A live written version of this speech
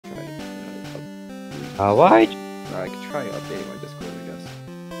Alright, I could try updating my Discord, I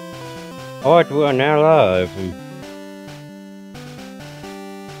guess. alright, we are now live.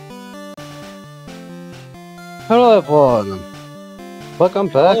 Hello everyone, welcome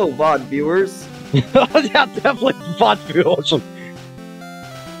back. Hello, VOD viewers. Yeah, definitely VOD viewers.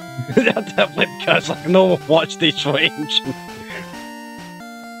 Yeah, definitely because like no one watched these streams.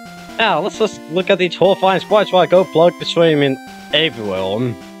 Now, let's just look at these horrifying sprites while I go plug the stream in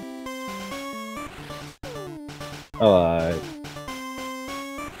everywhere. Alright.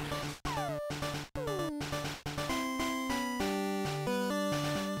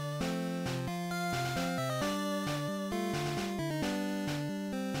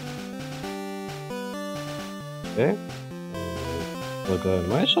 Okay. We'll go to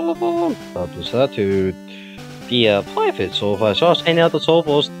my server, publish that to the private server, so as any other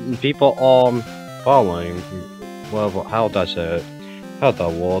servers people are following. Well, how does it? How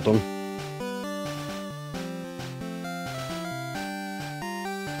that word them?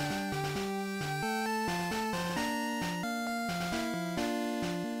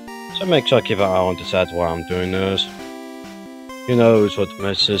 So make sure I keep an eye on the set while I'm doing this. Who knows what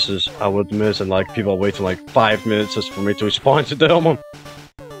messages I would miss, and like people are waiting like 5 minutes just for me to respond to them.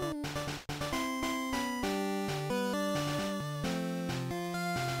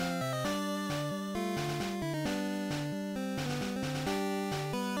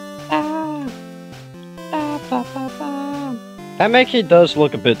 That Mickey does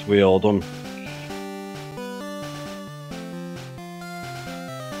look a bit weird.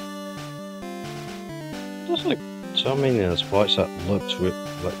 There's like so many spots that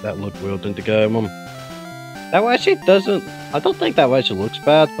looked weird in the game. That actually doesn't. I don't think that actually looks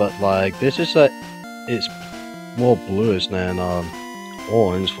bad, but like this is it's more bluish than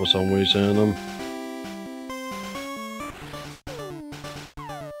orange for some reason.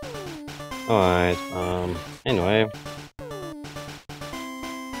 Alright, anyway.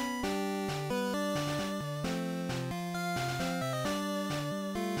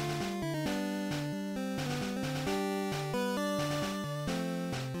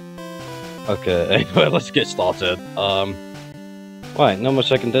 Okay, anyway, let's get started. Right, no more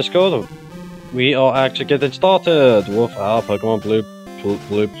second Discord. We are actually getting started with our Pokemon Blue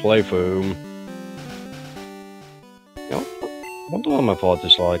playthrough. What do my part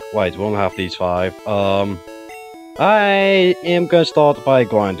is like? Wait, we don't have these 5. I am gonna start by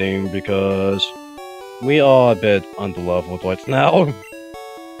grinding because we are a bit underleveled right now.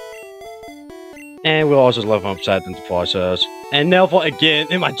 And we're also leveling up sad in the process. And never again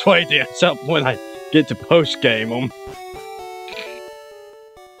in my 20 except when I get to post-game.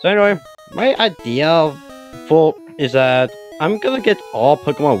 So anyway, my idea for is that I'm gonna get all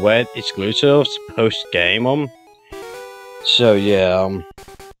Pokemon Red exclusives post-game. So yeah,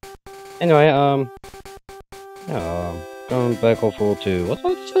 anyway, yeah, going back over to, what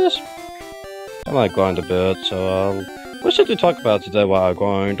is this? I might grind a bit, so what should we talk about today while I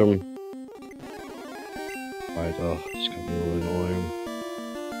grind? Right, it's gonna be really annoying.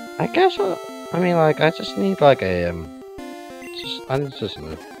 I guess, I mean, like, I just need, like, a, I just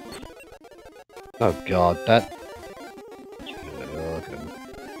need, oh god, that,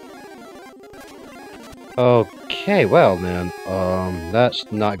 okay, well, man,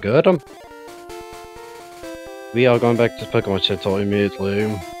 that's not good, we are going back to Pokemon Center immediately.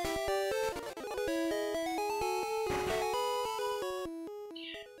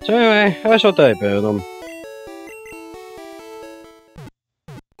 So anyway, how's your day been,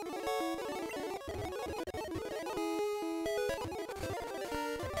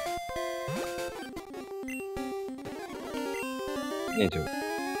 Me too.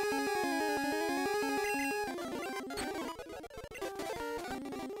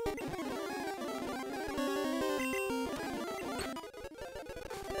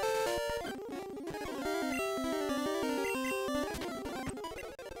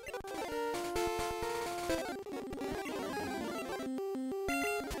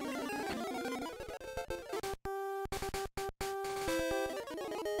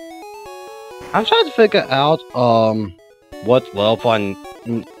 I'm trying to figure out, what level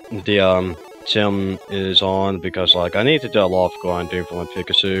the, gym is on, because, like, I need to do a lot of grinding for my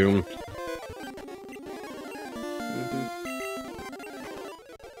Pikachu.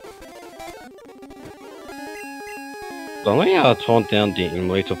 So I'm gonna turn down the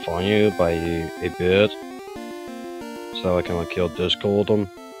emulator for you by a bit, so I can, like, kill Discord.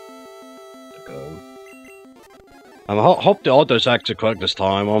 I hope the order is actually correct this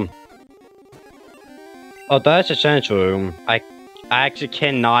time. Oh, that's a sense room. I actually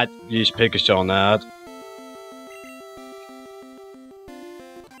cannot use Pikachu on that.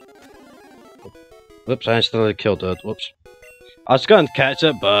 Whoops, I accidentally killed it. Whoops. I was going to catch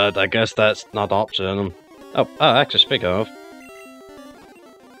it, but I guess that's not an option. Oh, actually, speaking of.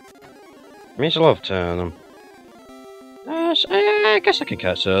 Means a lot of turn. I guess I can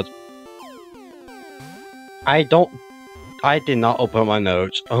catch it. I did not open my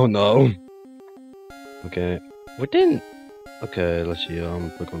notes. Oh no. Okay. We didn't. Okay, let's see.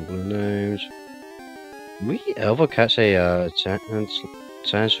 Click on blue names. We ever catch a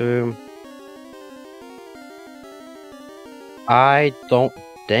Sandshrew? I don't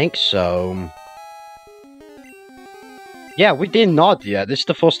think so. Yeah, we did not yet. This is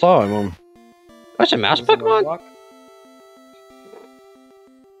the first time. That's a mouse Pokemon?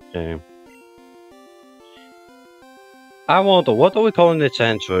 Okay. I wonder, what are we calling the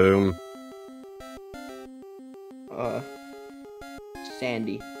Sandshrew?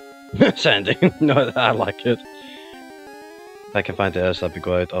 Sandy. Sandy. No, I like it. If I can find the S, that'd be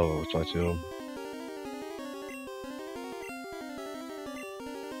great. Oh, I'll try to.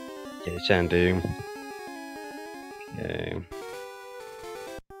 Okay, Sandy. Okay.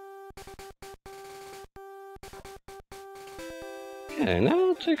 Okay,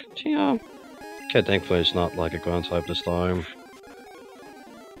 now to continue. Okay, thankfully it's not like a ground type this time.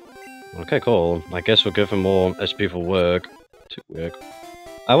 Okay, cool. I guess we'll give him more SP for work. To work.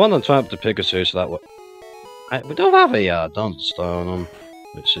 I want to trap the Pikachu so that way. We don't have a Thunderstone,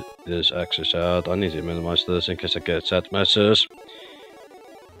 which is actually sad. I need to minimize this in case I get sad messages.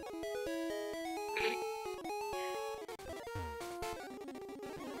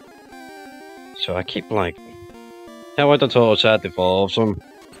 So I keep like, how would the total chat evolves them?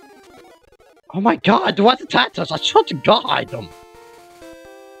 Oh my god, what attacked us? I tried to guide them.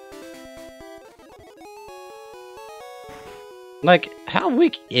 Like, how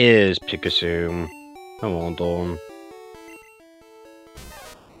weak is Pikachu? Come on, Dawn.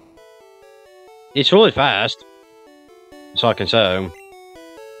 It's really fast. So I can say.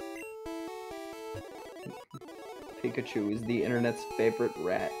 Pikachu is the internet's favorite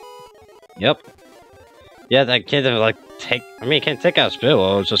rat. Yep. Yeah, that kid like take. I mean, he can't take out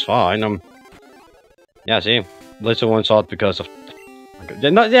Spillo. It's just fine. Yeah, see, little one shot because of.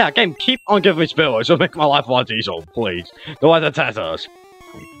 No, yeah, game, keep on giving me Spillo. So make my life a lot easier, please. No other tatters.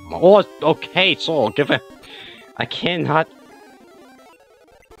 Oh, okay, so give it. I cannot.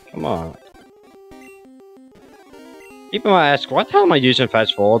 Come on. People might ask, what the hell am I using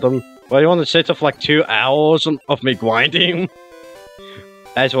fast forward them? Well, you want to sit for like 2 hours of me grinding?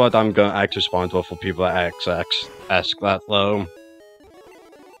 That's what I'm going to actually respond to for people that ask that though.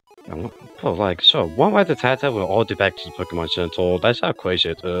 Oh, like, so, one way to Tata will all be back to the Pokemon Center. That's how crazy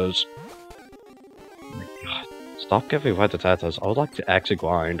it is. Oh my god. Stop giving away the Tatas. I would like to actually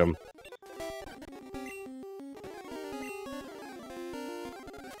grind them.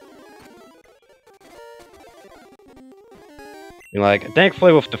 And like,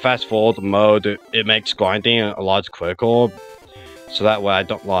 thankfully with the fast forward mode, it makes grinding a lot quicker. So that way I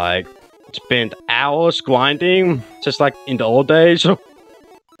don't like spend hours grinding, just like in the old days.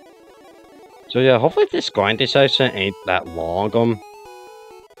 So yeah, hopefully this grinding session ain't that long.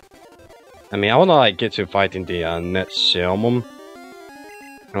 I mean, I wanna like get to fighting the next Salmon.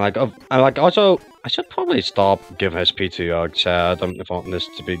 And like also, I should probably stop giving SP to Chad if I want this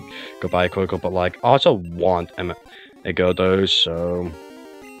to be goodbye quicker. But like, I also want a Gyarados, so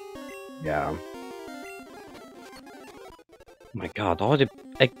yeah. Oh my god, all the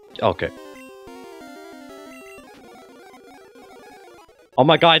okay. Oh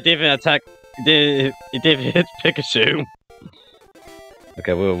my god, it didn't even attack. It didn't hit Pikachu.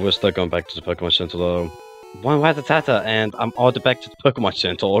 Okay, we're still going back to the Pokemon Center though. One Rattata, and I'm all the back to the Pokemon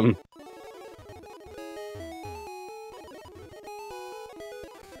Center.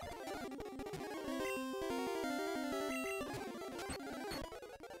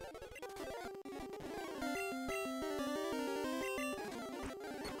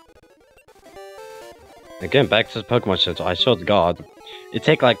 Again, back to the Pokemon Center. I swear to God, it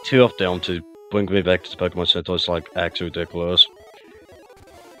take like 2 of them to bring me back to the Pokemon Center. It's like actually ridiculous.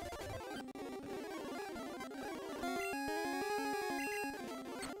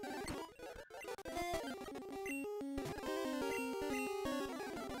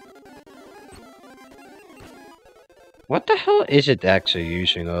 What the hell is it actually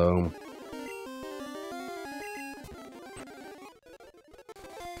using though?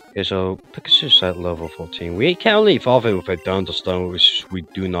 Okay, so Pikachu's at level 14. We can only evolve it with a Thunderstone, which we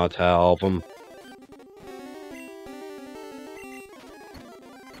do not have.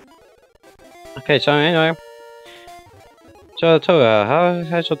 Okay, so anyway. So,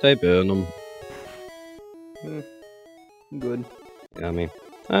 how's your day been? Good. Yeah, I mean,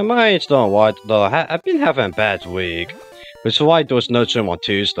 Mine's not white though. I've been having a bad week. Which is why there was no stream on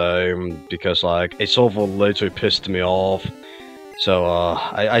Tuesday, because like it's over literally pissed me off. So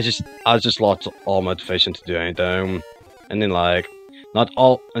I just lost all motivation to do anything. And then like not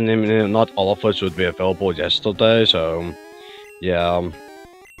all of us would be available yesterday, so yeah.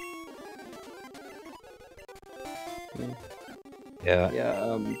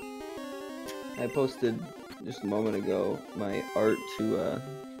 Yeah, I posted just a moment ago my art to the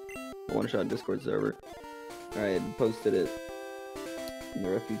One Shot Discord server. I had posted it in the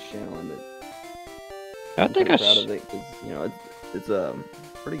Refuge channel, and I'm pretty proud of it because you know it's a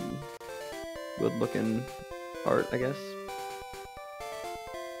pretty good looking art, I guess.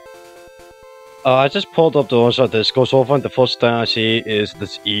 I just pulled up the One Shot Discord server, and the first thing I see is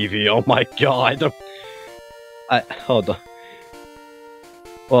this Eevee. Oh my god! Hold on.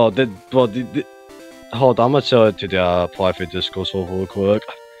 Hold on, I'm gonna show it to the private Discord server real quick.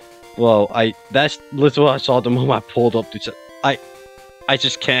 Well, that's literally what I saw the moment I pulled up this. I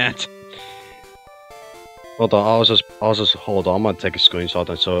just can't. Hold on, I was just hold on, I'm gonna take a screenshot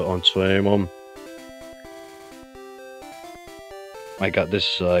and show it on stream. My god,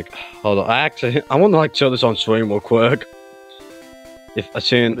 this is like, hold on, I wanna like show this on stream real quick. As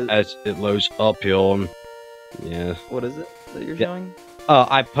soon as it loads up here, yeah. What is it that you're showing?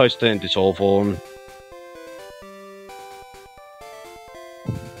 I posted it in this all form.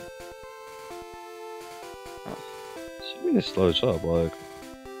 Assuming this loads up, like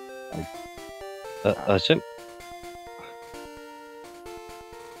that's it.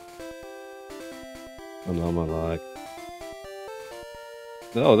 And I'm like,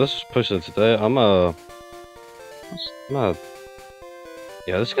 no, this was pushed today.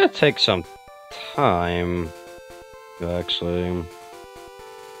 Yeah, this is gonna take some time, actually,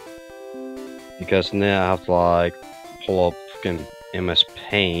 because now I have to like pull up fucking MS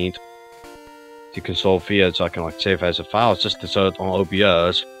Paint to console via so I can like save as a file. It's just to set it on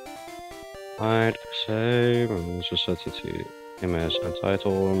OBS. Right, save, and let's just set it to MS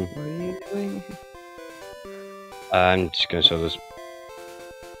Untitled. What are you doing? I'm just gonna show this.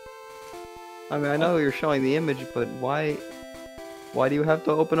 I mean, I know you're showing the image, but why do you have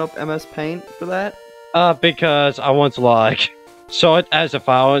to open up MS Paint for that? Because I want to like show it as a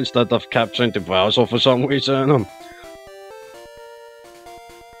file instead of capturing the browser for some reason.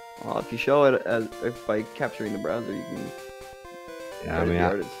 Well, if you show it by capturing the browser, you can. Yeah, I mean,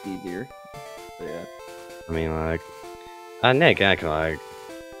 it's easier. But yeah. I mean, like, Nick, I can like.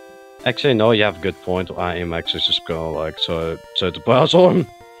 Actually, no, you have a good point. I am actually just gonna like so the browser.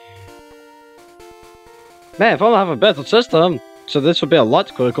 Man, if I have a better system, so this would be a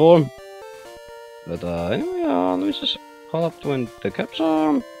lot quicker. But anyway, let me just pull up the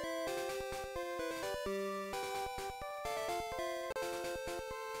capture.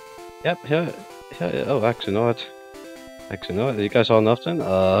 Yep, here. Oh, actually, not. You guys saw nothing?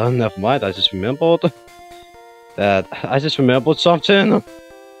 Never mind. I just remembered that. I just remembered something.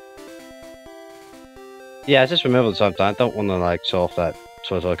 Yeah, I just remembered something. I don't want to like show off that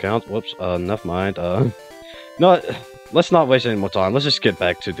Twitter account. Whoops. Never mind. No, let's not waste any more time. Let's just get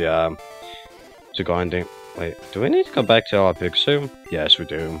back to the to grinding. Wait, do we need to go back to our pixel? Yes, we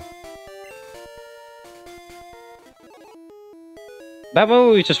do. That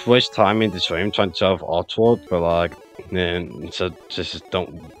way we just waste time in the stream trying to solve artwork, but like, man, so just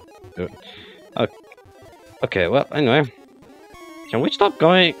don't do it. Okay, well, anyway. Can we stop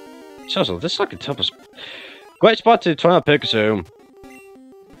going? Seriously, this is like a tough. Great spot to try out Pikachu.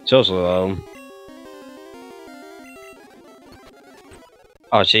 Seriously,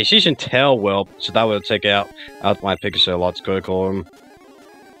 oh, she's using Tail Whip, so that will take out my Pikachu a lot quicker.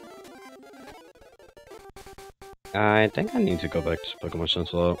 I think I need to go back to Pokemon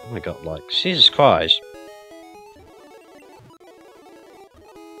Center. Oh my god, like, Jesus Christ.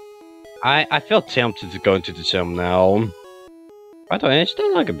 I feel tempted to go into the gym now. By the way, is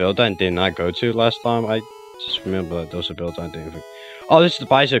there like a building I did not go to last time? I just remember that there was a building I didn't think. Oh, this is the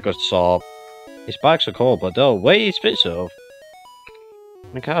bicycle shop. These bikes are cool, but they're way expensive.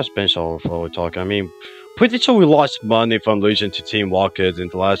 Like, how expensive are we talking? I mean, pretty sure we lost money from losing to Team Rocket in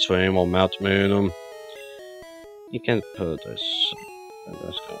the last stream on Mount Moon. You can put this.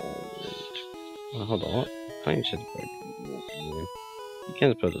 Oh, hold on. I should you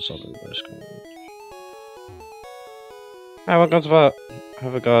can't put this on the Discord. Hi, welcome to the.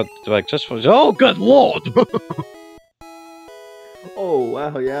 I forgot to like just for. Oh, good lord! Oh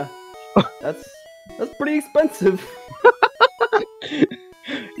wow, yeah. That's pretty expensive.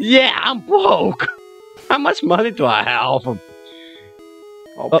 Yeah, I'm broke. How much money do I have?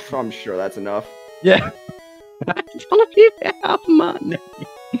 Oh, I'm sure that's enough. Yeah. I don't even have money.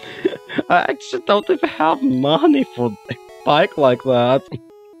 I actually don't even have money for a bike like that.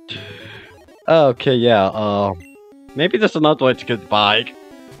 Okay, yeah, maybe there's another way to get the bike.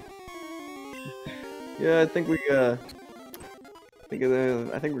 Yeah, I think I think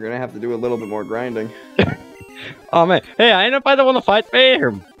we're gonna have to do a little bit more grinding. Oh man, hey, ain't nobody wanna fight me?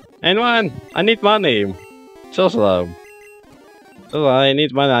 Anyone? I need money. So slow. So I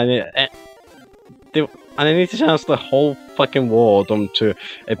need money. I need to chance the whole fucking world to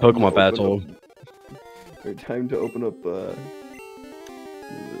a Pokemon battle. Time to open up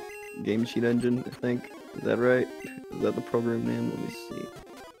Game Cheat Engine, I think. Is that right? Is that the program name? Let me see.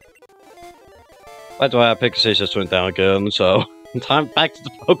 By the way, our Pikachu just went down again, so time back to the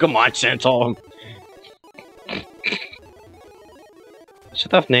Pokemon Center. I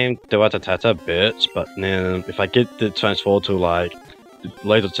should have named the Rattata Bits, but then if I get the transfer to like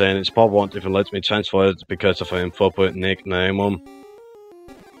later 10, it's probably won't even let me transfer it because of an inappropriate nickname.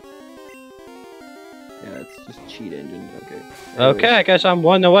 Yeah, it's just Cheat Engine. Okay. Okay, I guess I'm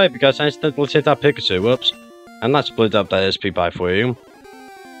one away because I instantly hit that Pikachu. Whoops. I'm not split up that SP by for you.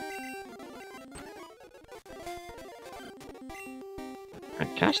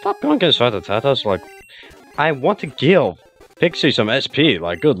 Can I stop going against Rattatatas? Like, I want to give Pikachu some SP.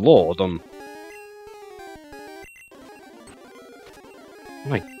 Like, good lord.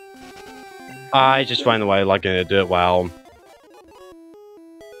 Like, I just ran away like an idiot. Wow.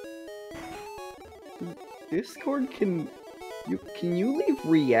 Discord can you leave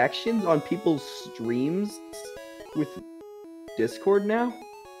reactions on people's streams with Discord now?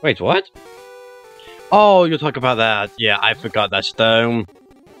 Wait, what? Oh, you're talking about that. Yeah, I forgot that stone.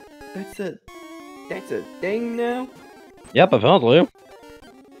 That's a thing now? Yep, apparently. What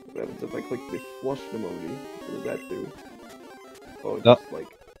happens if I click the flush emoji? What does that do? Oh, No. just like...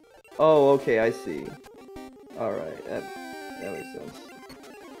 Oh, okay, I see. Alright, that makes sense.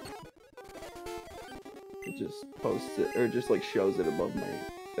 It just posts it, or just like shows it above my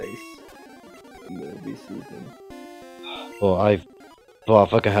face in the VC thing. Well, I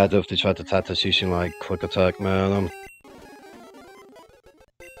fucking had if they tried to attack us using like quick attack, man.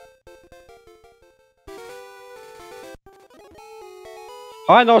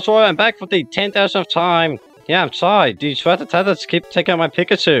 Alright, no, sorry, I'm back for the 10,000th time. Yeah, I'm sorry. These Rattatas keep taking out my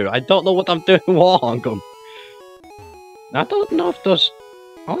Pikachu. I don't know what I'm doing wrong. I don't know if there's...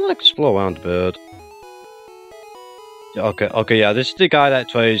 I want to explore around a bit. Okay, yeah, this is the guy that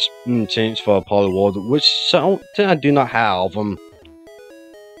trades things for Poliwag, which something I do not have.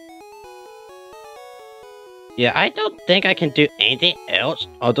 Yeah, I don't think I can do anything else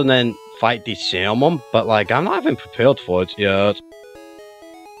other than fight the Salmon, but like, I'm not even prepared for it yet.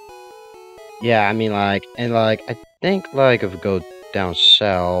 Yeah, I mean, like, and like, I think, like, if we go down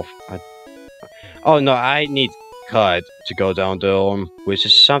south, oh no, I need Cut to go down there, which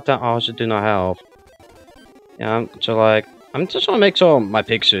is something I also do not have. Yeah, so like, I'm just gonna make sure my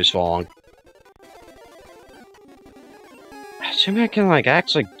Pikachu is strong. Assuming I can, like,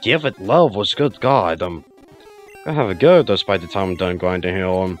 actually give it levels, good god, gonna have a go just by the time I'm done grinding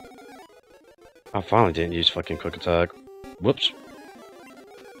here, I finally didn't use fucking quick attack. Whoops.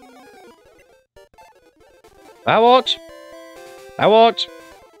 That works! That works!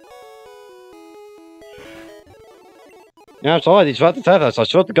 Yeah, I'm sorry, these Rattatas, I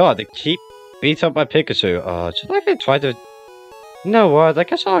swear to god, they keep beating up my Pikachu. Should I even try to... You know what, I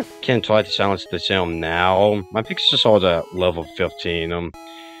guess I can try to challenge the Salmon now. My Pikachu's already at level 15,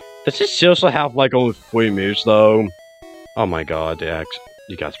 Does it seriously have, like, only 3 moves, though? Oh my god, yeah,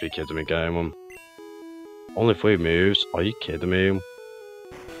 you got to be kidding me, game. Only 3 moves? Are you kidding me?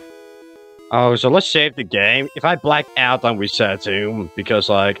 Oh, so let's save the game. If I black out, I'm resetting. Because,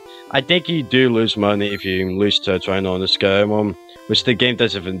 like, I think you do lose money if you lose to a trainer on this game. Which the game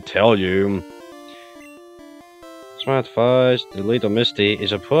doesn't even tell you. Smart advice, the leader Misty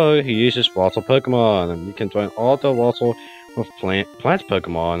is a pro who uses water Pokemon. And you can join all the water with plant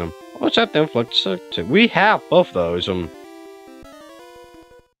Pokemon. What's that then? We have both those.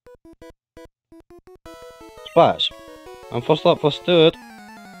 Splash. And first up, let's do it.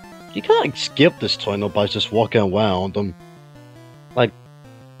 You can't like, skip this tunnel by just walking around. Like,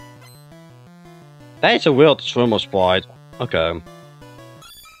 that is a weird swimmer sprite. Okay.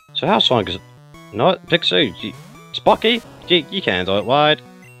 So how strong is it? No, Pikachu, Sparky, you can't do it, right?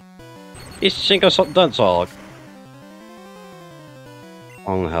 It's single done talk.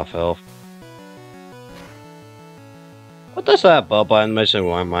 Only half health. What does that bubble animation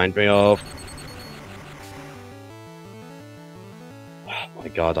remind me of? Oh my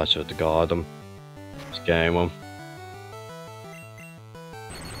god, I should have guarded him. This game,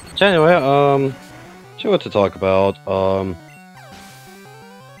 So anyway, see what to talk about.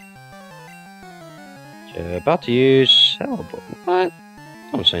 Okay, about to use Celeborn. What?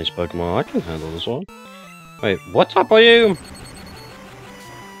 Don't change Pokemon, I can handle this one. Wait, what type are you?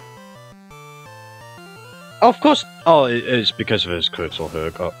 Oh, of course. Oh, it's because of his critical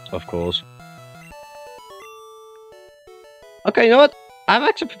hook. Oh, of course. Okay, you know what? I'm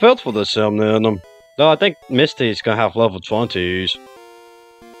actually prepared for this, no, I think Misty's gonna have level 20s.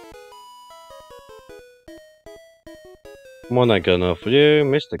 More than good enough for you.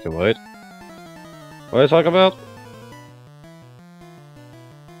 Misty can wait. What are you talking about?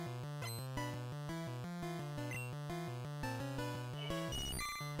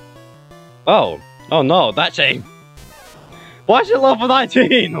 Oh. Oh no, that's a... Why is it level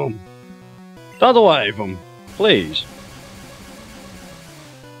 19? The other way from... Please.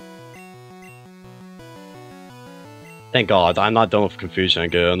 Thank God, I'm not done with confusion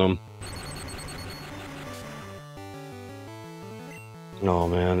again. Oh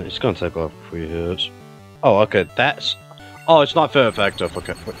man, it's gonna take like 3 hits. Oh, okay, that's... Oh, it's not very effective.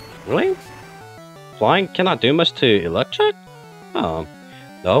 Okay, wait, really? Flying cannot do much to electric? Oh,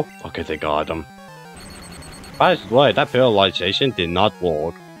 no? Okay, thank God. By the way, that paralyzation did not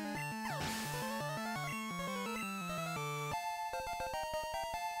work.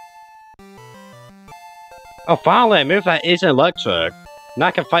 Oh, finally, a move that isn't electric. Now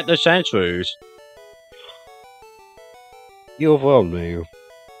I can fight the Sandshrews. You overwhelmed me.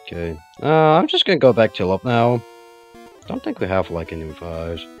 Okay. I'm just gonna go back to up now. Don't think we have like any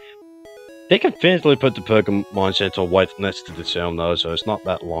revives. They can physically put the Pokemon Center right next to the Sim though, so it's not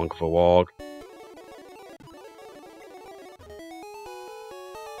that long of a walk.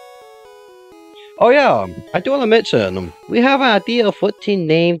 Oh yeah, I do want to mention, we have an idea of what to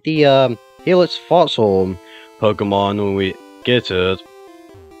name the Helix Fossil Pokemon when we get it.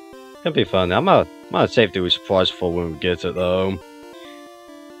 It'll be fun. I'm gonna save the surprise for when we get it though.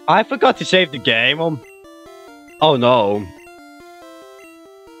 I forgot to save the game. Oh no.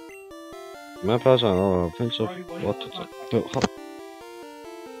 My person, oh, thanks of what to do.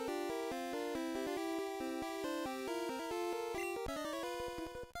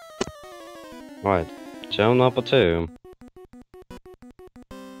 Right, channel number 2.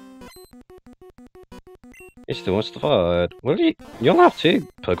 He still wants to fight. Well, you'll have 2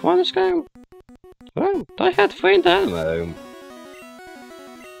 Pokemon in this game? Well, I had 3 in Dynamo.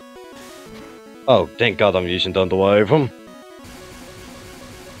 Oh, thank God I'm using Thunderwave.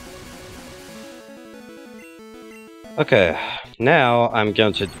 Okay, now I'm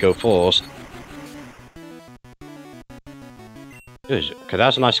going to go first. Okay,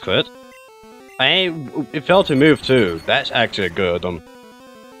 that's a nice crit. It failed to move too. That's actually good.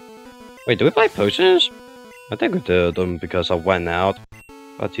 Wait, do we play potions? I think we did because I went out.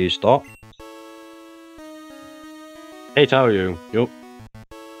 But you stop. Hey, tell you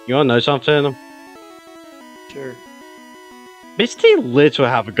wanna know something? Sure. Misty literally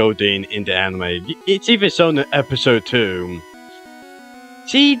have a Goldeen in the anime. It's even shown in episode 2.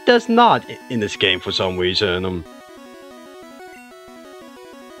 She does not in this game for some reason.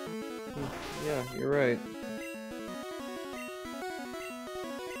 Yeah, you're right.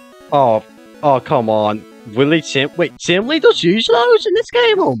 Oh, come on. Really? Wait, Simly does use those in this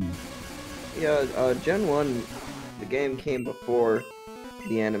game? Yeah, Gen 1, the game came before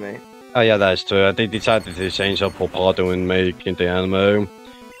the anime. Oh yeah, that's true. They decided to change up Polpardo and make into anime.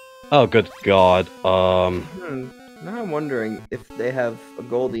 Oh, good God. Now I'm wondering if they have a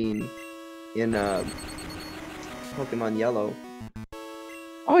Goldeen in Pokemon Yellow.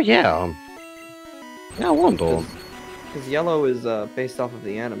 Oh yeah. Yeah, I wonder. Because Yellow is based off of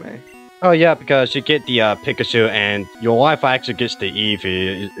the anime. Oh yeah, because you get the Pikachu and your wife actually gets the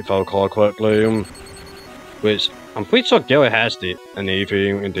Eevee, if I recall correctly. Which I'm pretty sure Gary has an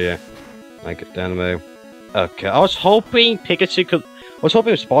Eevee in the anime. Okay, I was hoping Pikachu could. I was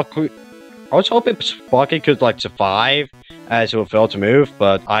hoping Sparky could like survive as it would fail to move,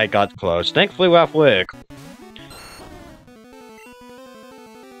 but I got close. Thankfully, we have Lick.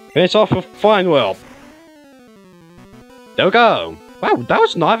 Finish off with Fine Will. There we go. Wow, that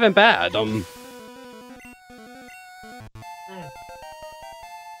was not even bad.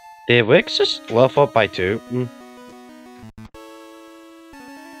 Did Wix just level up by 2?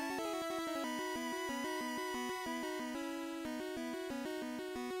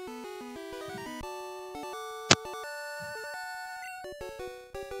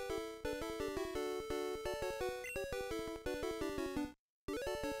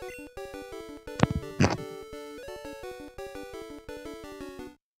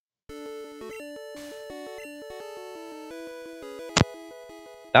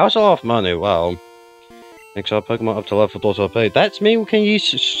 That was a lot of money, wow. Makes our Pokemon up to level 12 pay. That's mean we can use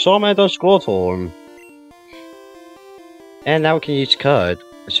Charmander and Squirtle. And now we can use code.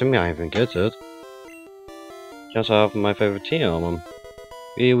 Assuming I even get it. Just have my favorite team.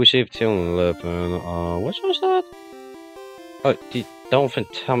 We received team 11. Which was that? Oh, don't even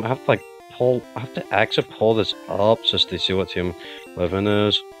tell me. I have to like pull. I have to actually pull this up just to see what team 11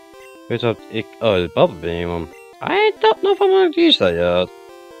 is. Wait up. Oh, the bubble beam. I don't know if I'm going to use that yet.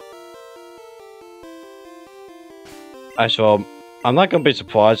 Actually, I'm not going to be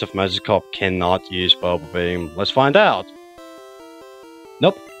surprised if Magikarp cannot use bubble beam. Let's find out.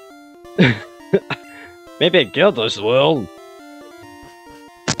 Nope. Maybe a Gyarados will.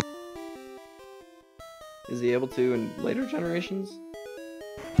 Is he able to in later generations?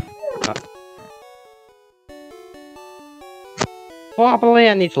 Probably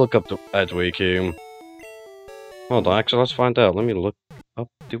I need to look up the wiki. Hold on, actually, let's find out. Let me look up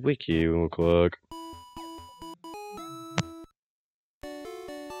the wiki real quick.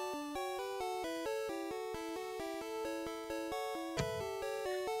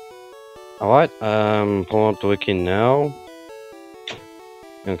 Alright, pull up the wiki now.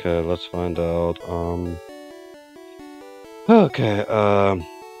 Okay, let's find out, okay,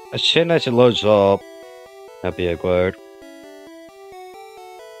 as soon as it loads up, that'd be a word.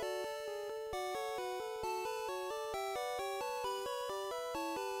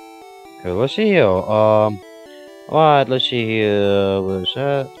 Okay, let's see here, alright, let's see here, what's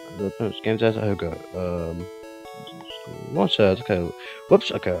that? The game's as okay, what's that? Okay,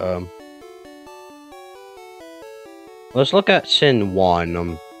 whoops, okay, let's look at Sin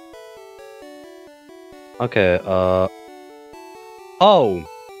 1, okay, oh!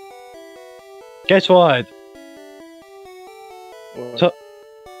 Guess what? So,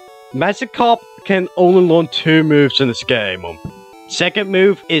 Magikarp can only learn 2 moves in this game. Second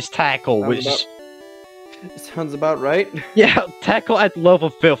move is Tackle, which is... Sounds about right. Yeah, Tackle at level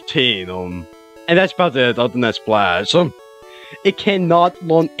 15, and that's about it, other than that Splash. It cannot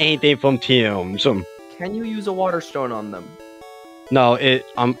learn anything from teams. Can you use a Water Stone on them? No, it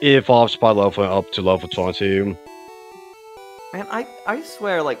evolves by level up to level 20. Man, I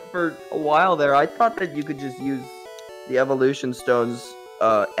swear, like, for a while there, I thought that you could just use the Evolution Stones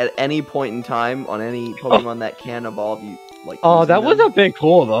at any point in time on any Pokemon that can evolve. You like. Oh, that would them. have been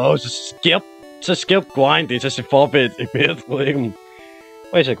cool though. Just skip grinding, just evolve it immediately.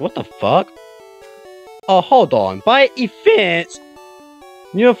 Wait a sec, what the fuck? Oh, hold on. By events,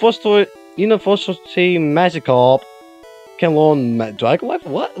 University Magikarp can learn Dragon Life.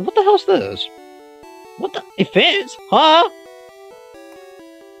 What the hell's this? What the events? Huh?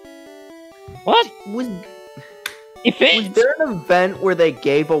 What? Was Events? there an event where they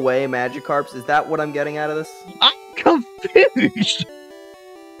gave away Magikarps? Is that what I'm getting out of this? I'm confused.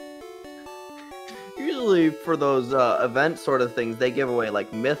 Usually for those event sort of things, they give away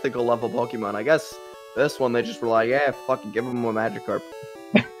like mythical level Pokemon. I guess this one they just were like, yeah, fucking give them a Magikarp.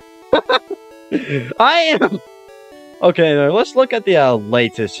 I am. Okay, now let's look at the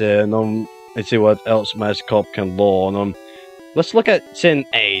latest and see what else Magikarp can learn. Let's look at Sin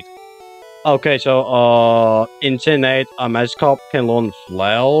 8. Okay, so in Sin 8, Magikarp can learn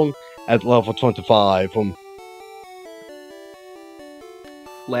Flail at level 25.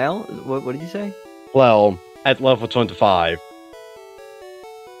 Flail? What did you say? Flail at level 25.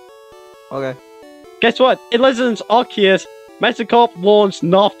 Okay. Guess what? In Legends Arceus, Magikarp learns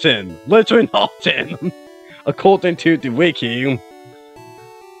nothing. Literally nothing. According to the wiki.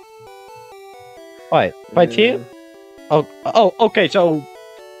 Right, right here? Oh, okay, so...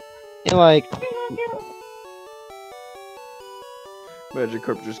 like...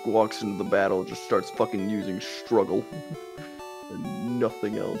 Magikarp just walks into the battle, just starts fucking using Struggle. And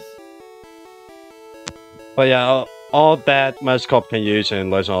nothing else. But yeah, all that Magikarp can use in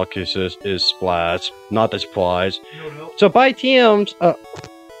Legend Arceus is Splash, not a surprise. So by teams,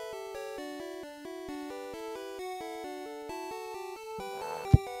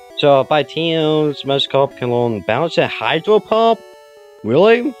 Magikarp can learn Bounce and Hydro Pump?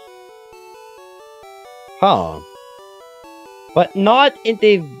 Really? Huh. But not in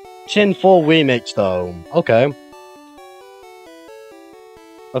the Gen 4 remix though. Okay.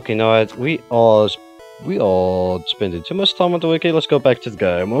 Okay, no, we are spending too much time on the wiki. Let's go back to the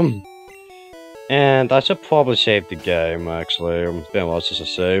game. And I should probably save the game, actually. It's been a while since I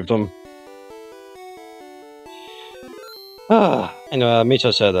saved them. Anyway,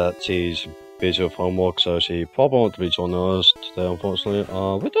 Mita said that she's busy with homework, so she probably won't be joining us today, unfortunately.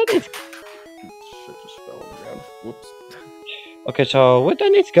 We don't need... Shit just fell on the ground. Whoops. Okay, so where do I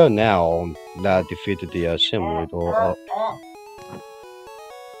need to go now that I defeated the sim leader?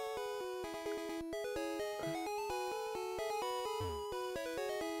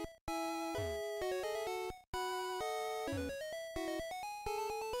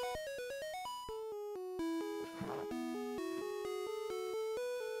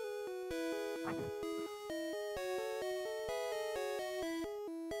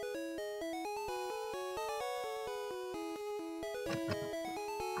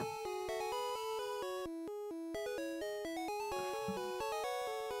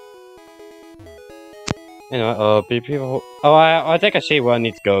 Anyway, people. Oh, I think I see where I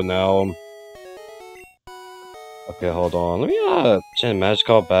need to go now. Okay, hold on. Let me send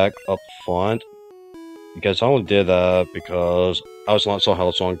Magikarp back up front. Because I only did that because I was not sure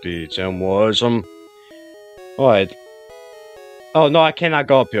how long the gym was. Alright. Oh no, I cannot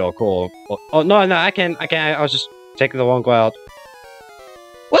go up here. Cool. Oh no, I can. I was just taking the wrong route.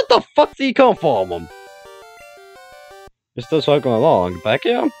 What the fuck did you come from? It's still cycling along. Back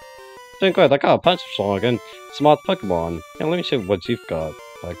here? Doing great. I got a punch song and smart Pokemon. Yeah, let me see what you've got.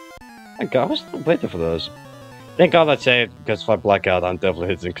 Like, thank God, I was still waiting for this. Thank God I saved, because if I black out, I'm definitely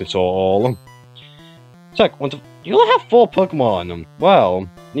hitting control all. Check, you only have 4 Pokemon. Wow.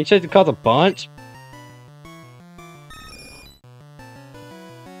 You said you caught a bunch?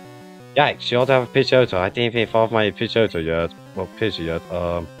 Yikes, you also have a Pidgeotto. I didn't even evolve my Pidgeotto yet. Well, Pidgey yet.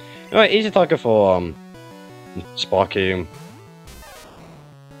 Anyway, easy talking for, Sparky.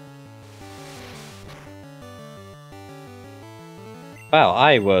 Wow,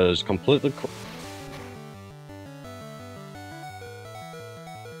 I was completely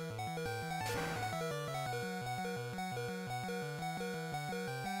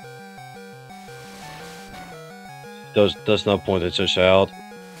There's no point in such out.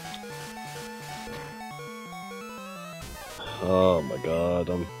 Oh my god,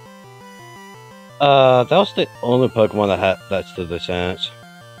 that was the only Pokemon that had that stood the chance.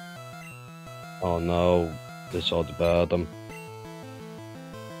 Oh no, this is all about them.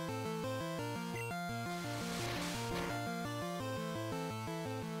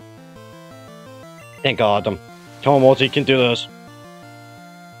 Thank God, come on, Morty, you can do this.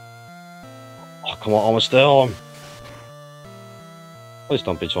 Oh, come on, almost there. Please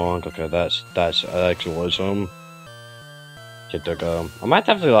don't be drunk. Okay, that's actualism. Kid to go. I might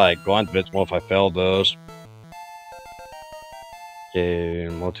have to like grind a bit more if I fail this. Okay,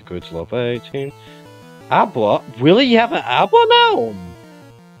 Morty go to level 18. Abra? Really? You have an Abra now?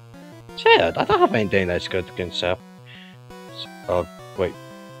 Shit, I don't have anything that's good against Seth. Wait.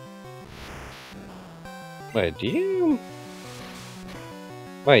 Wait, do you?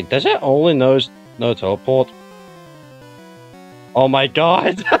 Wait, does it only know no teleport? Oh my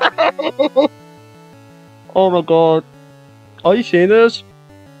god! Oh my god. Are you seeing this?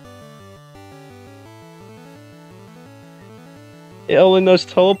 It only knows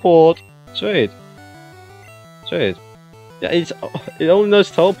teleport. Sweet. Sweet. Yeah, it only knows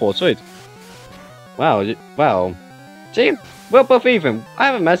teleport. Sweet. Wow. Wow. See? We're both even. I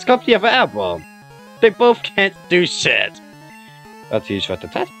haven't messed up yet forever. They both can't do shit. That's huge for the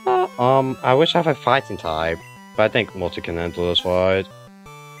test. I wish I have a fighting type. But I think Morty can handle this fight.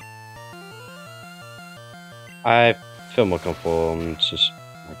 I feel more comfortable. Just,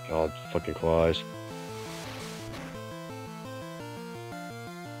 oh my god, fucking Christ.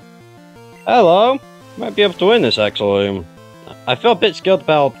 Hello? Might be able to win this actually. I feel a bit scared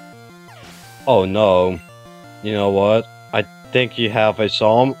about. Oh no. You know what? I think you have a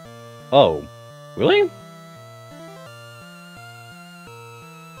Psalm. Oh. Really?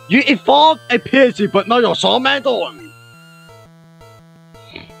 You evolved a Pidgey, but not your Charmander!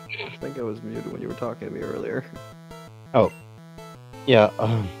 I think I was muted when you were talking to me earlier. Oh. Yeah,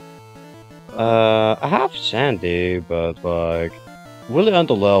 I have Sandy, but like, really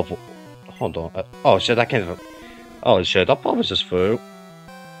under level. Hold on. Oh shit, I can't even. Oh shit, that probably just flew.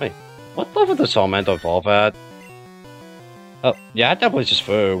 Wait, what level does Charmander evolve at? Oh, yeah, that was just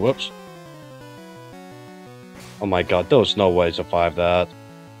flew. Whoops. Oh my god, there was no way to survive that.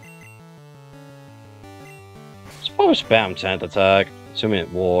 It's probably spam Sand attack. Assuming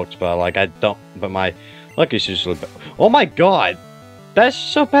it works, but like I don't. But my luck is usually. Oh my god! That's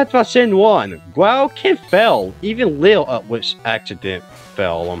so bad for Sin 1! Growl-Kin fell! Even Lil which accident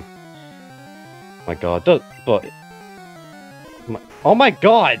fell. Oh my god, oh my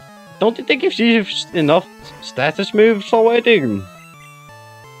god! Don't you think if you enough status moves already?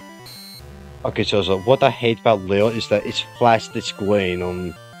 Okay, so what I hate about Lil is that it's flashed the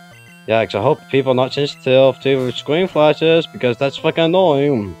screen. Yeah, cause I hope people are not sensitive to screen flashes because that's fucking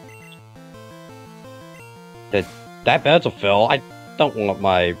annoying. That Battlefield, I don't want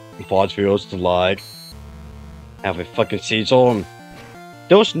my VOD viewers to like have a fucking season.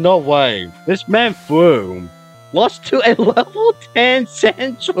 There's no way this man threw lost to a level 10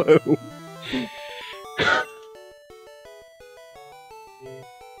 Central.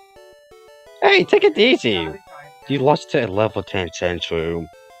 Hey, take it easy. You lost to a level 10 Centrum.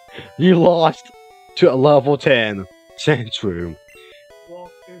 You lost to a level 10 Centrum.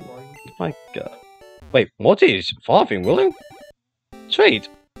 My god. Wait, Morty is evolving, will you? Sweet.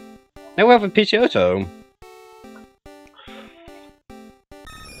 Now we have a Pidgeotto.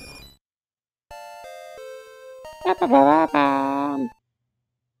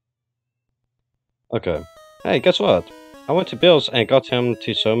 Okay. Hey, guess what? I went to Bill's and got him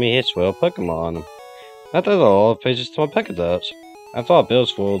to show me his real Pokemon. Not at all, pages to my Pokédex. I thought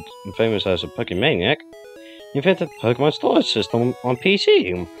Bill's world famous as a Pokemaniac. He invented the Pokemon storage system on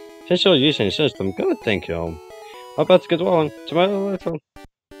PC. Since you're using the system, good, thank you. I'm about to get rolling. Tomorrow later.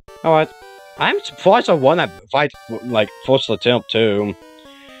 Alright. I'm surprised I won that fight, like, first attempt, too.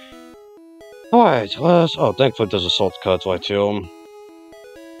 Alright, let's... Oh, thankfully there's a salt cut right here.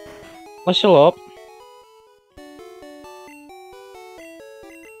 Let's heal up.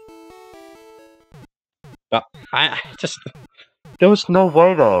 I just... There was no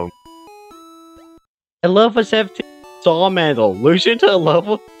way, though. A level 17 Charmander losing to a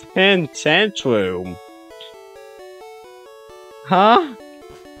level 10 Tantrum. Huh?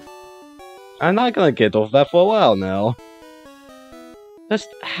 I'm not gonna get off that for a while now. Just,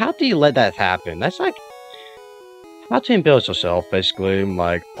 how do you let that happen? That's like... How to embarrass yourself, basically.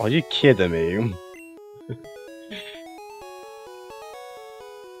 Like, are you kidding me?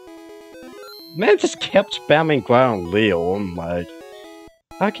 Man just kept spamming ground Leo. I'm like,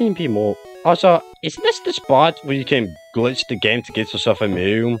 how can you be more... Also, isn't this the spot where you can glitch the game to get yourself a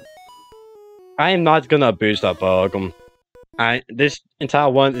move? I am not gonna abuse that bug. This entire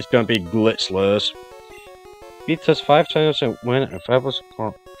one is gonna be glitchless. Beat us 5 times and win if I was...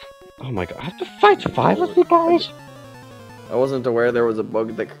 Oh my god, I have to fight 5 of you guys? I wasn't aware there was a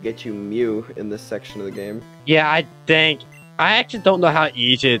bug that could get you Mew in this section of the game. Yeah, I think... I actually don't know how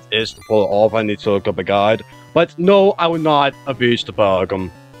easy it is to pull it off. I need to look up a guide. But no, I will not abuse the bug.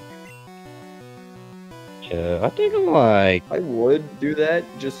 Yeah, I think I'm like... I would do that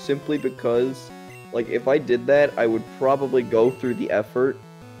just simply because, like, if I did that, I would probably go through the effort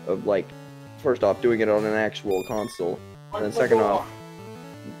of, like, first off, doing it on an actual console. And then second off,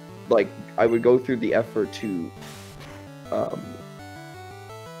 like, I would go through the effort to,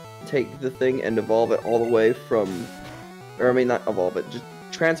 take the thing and evolve it all the way from... Or, I mean, not evolve it, just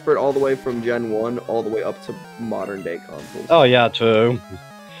transfer it all the way from Gen 1 all the way up to modern-day consoles. Oh, yeah, true.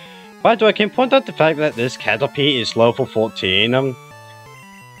 By the way, can you point out the fact that this Caterpie is level 14?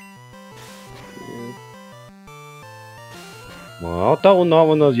 Well, I don't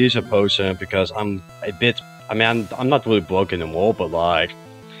want to use a potion because I'm a bit... I mean, I'm not really broken anymore, but, like...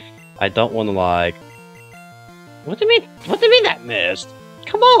 I don't want to, like... What do you mean? What do you mean that missed?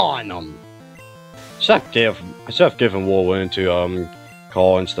 Come on! I should have given Warwind to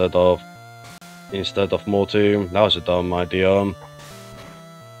Call instead of Morty. That was a dumb idea.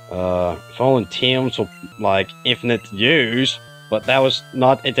 If only teams were like infinite use, but that was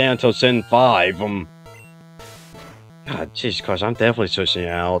not a thing until Sin 5. God, Jesus Christ, I'm definitely switching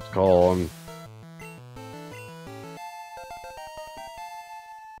out Call.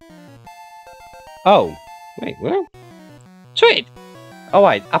 Oh, wait, what? Sweet! Oh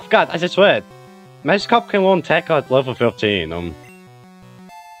wait, I forgot, I just read. Magikarp can learn Tackle at level 15.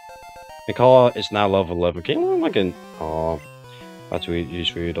 Nicola is now level 11. Can you learn like an... Oh, that's weird,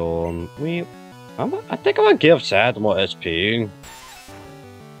 use weird, I think I'm gonna give Sad more SP.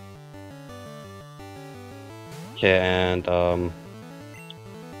 Okay, and,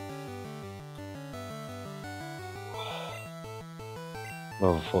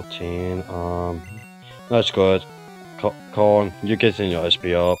 level 14, that's good. Corn, you're getting your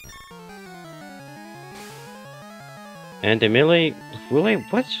SP up. And Emily, really?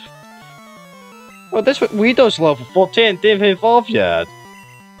 What? Oh, that's what Weedo's level 14 didn't evolve yet.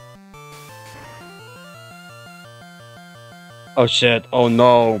 Oh shit, oh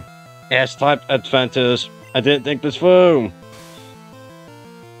no. S-type advantage. I didn't think this through.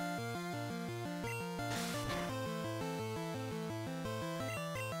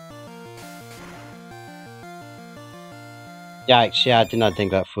 Yikes, yeah, I did not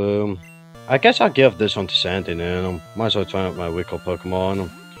think that through. I guess I'll give this one to Sandy now. Might as well try out my weaker Pokemon.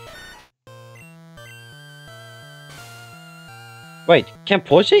 Wait, can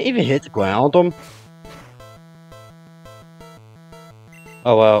Poison even hit the ground?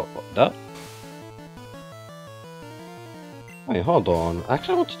 Oh well, that... Wait, hold on. I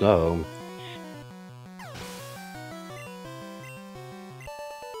actually want to know.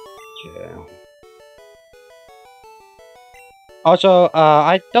 Yeah. Also,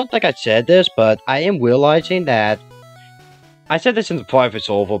 I don't think I said this, but I am realizing that... I said this in the private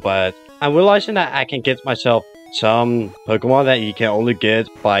server, but I'm realizing that I can get myself some Pokemon that you can only get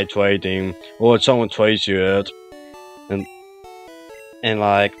by trading, or someone trades you it. And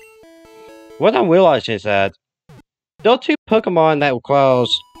like, what I'm realizing is that there are two Pokemon that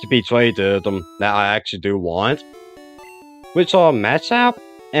requires to be traded that I actually do want, which are Machop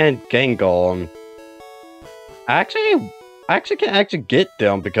and Gengar. I actually can actually get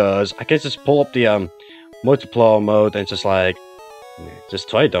them because I can just pull up the multiplayer mode and just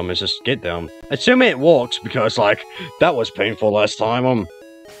trade them and just get them. Assuming it works because like that was painful last time.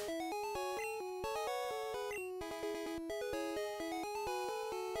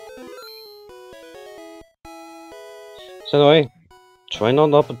 So anyway, train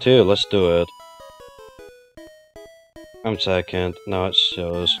on number 2, let's do it. I'm second, now it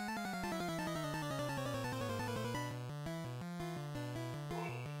shows.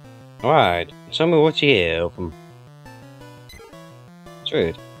 Alright, tell me what you have.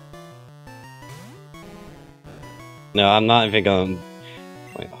 True. No, I'm not even gonna...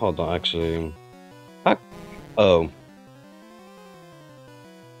 Wait, hold on, actually... Oh.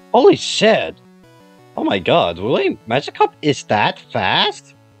 Holy shit! Oh my god, really? Magikarp is that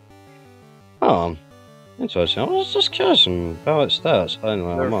fast? Oh. Interesting. I was just curious about its stats. I don't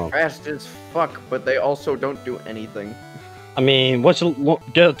know. They're fast as fuck, but they also don't do anything. I mean, once you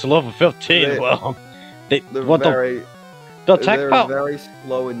get to level 15, well... They're very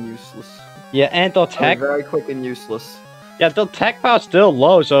slow and useless. Yeah, and the attack... They're very quick and useless. Yeah, the attack power's still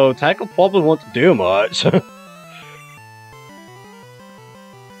low, so attack will probably won't do much.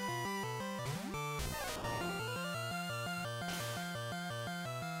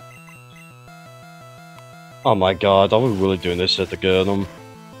 Oh my god, are we really doing this at the Gurdam?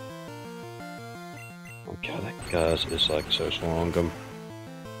 Oh god, that guy is like so strong. Oh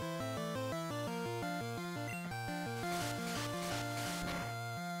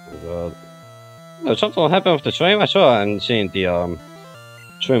god. No, something happened with the stream. I saw it and seeing the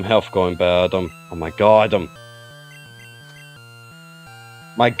stream health going bad. Oh my god.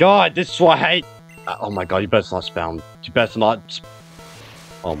 My god, this is what I hate. Oh my god, you better not spam. You better not.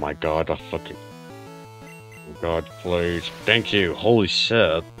 Oh my god, I fucking. Oh god, please. Thank you. Holy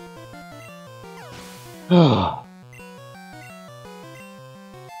shit. I'd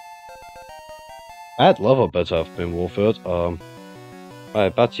love a better have been worth it. Right,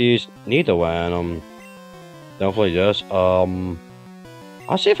 about to use Nidoran, definitely yes. I'll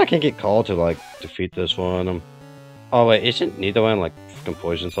see if I can get Carl to like defeat this one. Oh wait, isn't Nidoran like fucking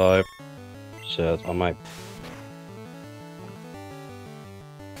poison type? Shit, I might.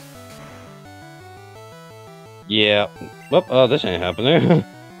 Yeah. Whoop, oh, this ain't happening.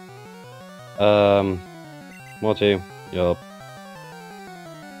 Multi, yup.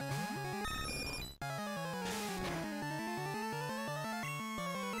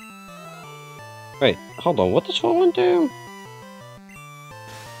 Wait, hold on, what does one do?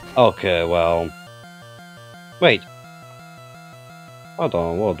 Okay, well... Wait. Hold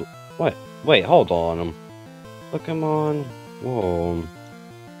on, wait, hold on. Pokemon... Whoa.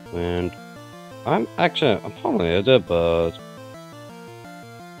 And... I'm probably it, but...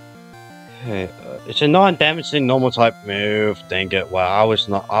 Hey, it's a non-damaging normal type move. Dang it, wow,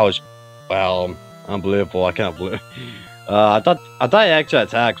 well, unbelievable, I can't believe... I thought it actually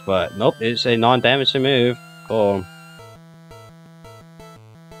attacks, but nope, it's a non-damaging move. Cool.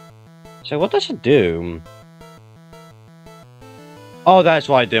 So what does it do? Oh, that's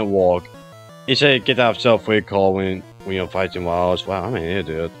why it didn't work. It said get out of self-recall when you're fighting wilds. Wow, I'm an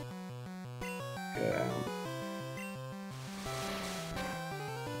idiot. Yeah.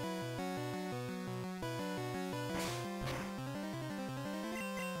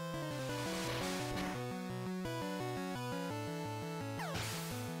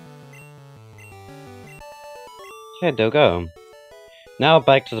 Okay, there we go. Now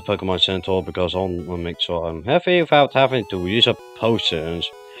back to the Pokemon Center because I want to make sure I'm healthy without having to use up potions.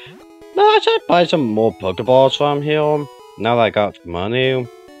 No, I should buy some more Pokeballs from here. Now that I got money.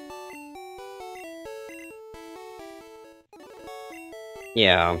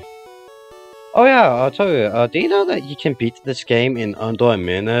 Yeah. Oh yeah, I'll tell you, do you know that you can beat this game in under a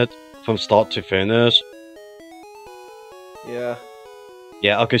minute from start to finish? Yeah.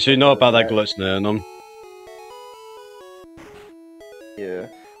 Yeah, okay, so you know about that glitch then. Yeah.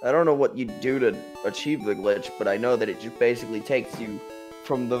 I don't know what you do to achieve the glitch, but I know that it just basically takes you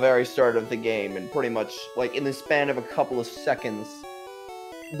from the very start of the game and pretty much, like, in the span of a couple of seconds,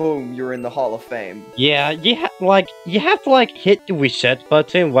 boom, you're in the Hall of Fame. Yeah, you have to hit the reset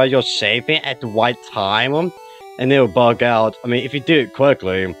button while you're saving at the right time, and it'll bug out. I mean, if you do it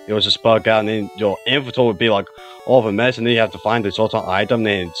quickly, it'll just bug out, and then your inventory would be like all of a mess, and then you have to find the certain item,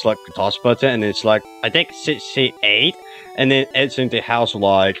 then select the toss button, and it's like, I think C8, and then it's in the house,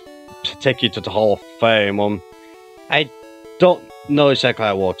 like, to take you to the Hall of Fame. I don't know exactly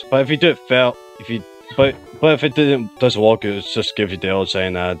how it works, but if you do it but if it doesn't work, it's just give you the old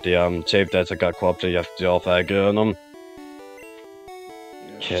saying that the save data got corrupted, you have to do all that again.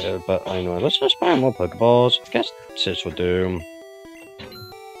 Okay, but anyway, let's just buy more Pokeballs. I guess 6 will do.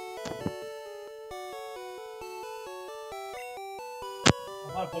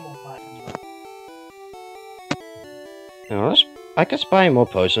 Now, I guess buying more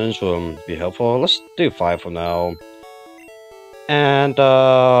potions will be helpful. Let's do 5 for now. And,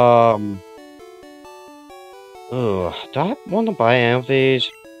 oh, do I want to buy any of these?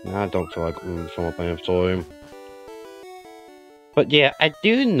 No, I don't feel like from up my inventory. But yeah, I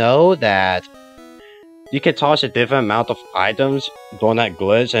do know that you can toss a different amount of items during that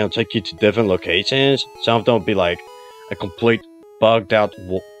glitch and it'll take you to different locations. Some of them will be like a complete bugged out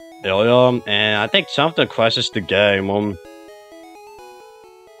area, and I think some of them crashes the game.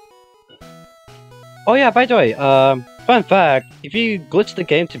 Oh yeah, by the way, fun fact, if you glitch the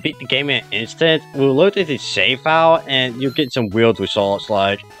game to beat the game in an instant, we'll load the save file and you'll get some weird results.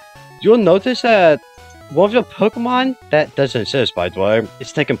 Like, you'll notice that one of your Pokemon, that doesn't exist by the way,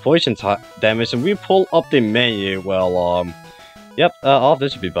 is taking poison damage, and we pull up the menu, well, yep, all of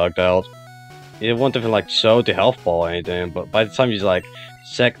this would be bugged out. It won't even like show the health bar or anything, but by the time you like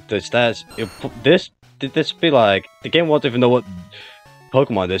check the stats, this be like, the game won't even know what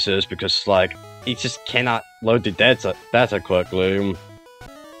Pokemon this is, because like, it just cannot load the data quickly.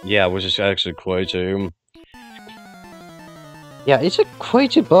 Yeah, which is actually crazy. Yeah, it's a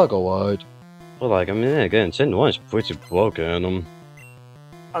crazy bug, alright. But like, I mean, again, Gen 1 is pretty broken.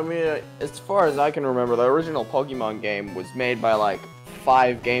 I mean, as far as I can remember, the original Pokemon game was made by like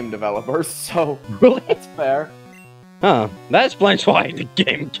 5 game developers, so Really? that's fair. Huh, that explains why the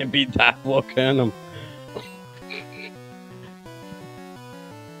game can be that broken.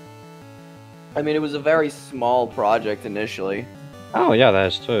 I mean, it was a very small project initially, Oh yeah,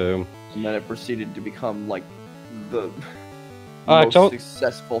 that's true. and then it proceeded to become like the Alright, most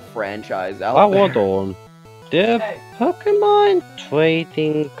successful franchise out I there. wonder, did Pokemon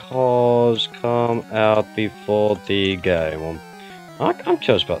trading cards come out before the game? I'm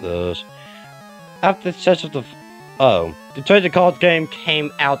curious about this. After the success of the trading card game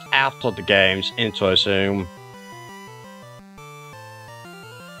came out after the games. Interesting.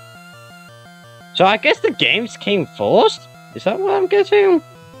 So I guess the games came first? Is that what I'm getting?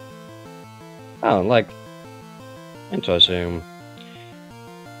 Oh, like, interesting.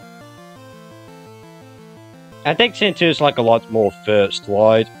 I think Gen 2 is like a lot more first,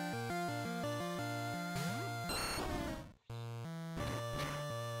 right?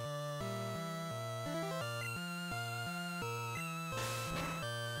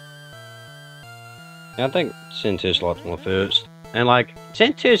 I think Gen 2 is a lot more first. And like,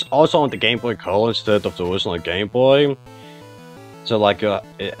 Gen 2 is also on the Game Boy Color instead of the original Game Boy. So like,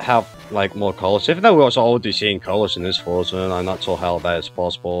 it have like more colors. Even though we're also already seeing colors in this version, I'm not sure how that is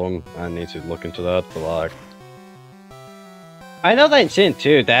possible. I need to look into that, but like, I know that in Gen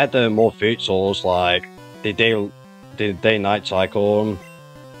 2 they had the more features like the day-night cycle.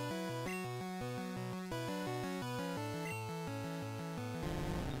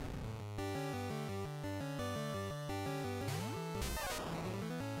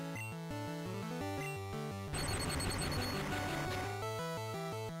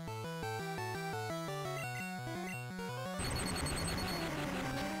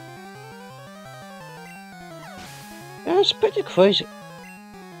 Yeah, it's pretty crazy.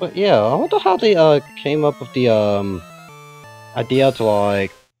 But yeah, I wonder how they came up with the idea to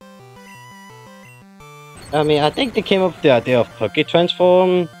like. I mean, I think they came up with the idea of Poke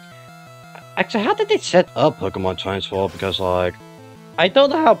Transform. Actually, how did they set up Pokemon Transform? Because like, I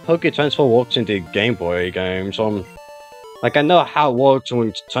don't know how Poke Transform works in the Game Boy games. Like I know how it works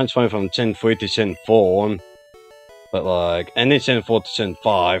when transferring from Gen 3 to Gen 4, but like, and then Gen 4 to Gen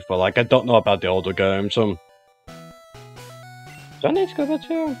 5. But like, I don't know about the older games. Do I need to go back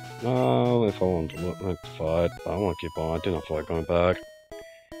to? No, if I want to look rectified, but I want to keep on. I do not feel like going back.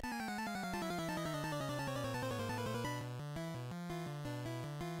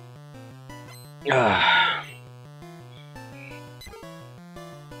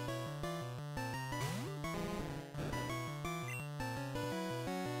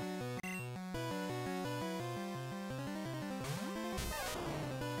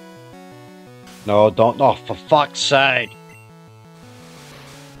 No, don't. Oh, for fuck's sake.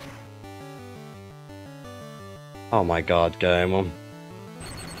 Oh my god, game.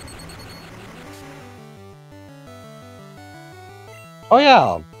 Oh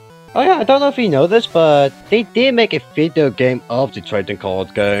yeah. Oh yeah, I don't know if you know this, but they did make a video game of the trading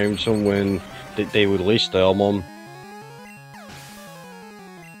card games when they released them.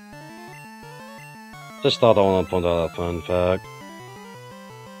 Just thought I want to point out a fun fact.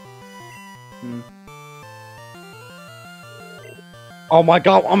 Oh my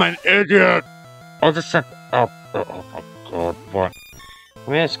god, I'm an idiot! I just said, oh my god, what? I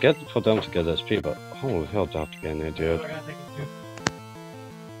mean, it's good for them to get SP, but holy hell, do I have to get an idiot?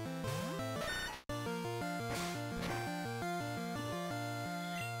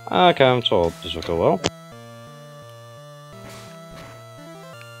 Okay, I'm told this will go well.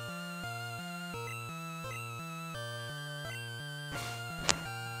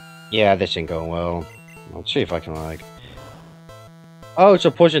 Yeah, this ain't going well. Let's see if I can, like... Oh, it's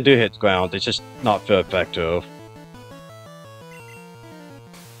a poison do hit ground, it's just not very effective.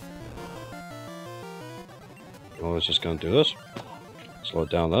 Oh, it's just gonna do this. Slow it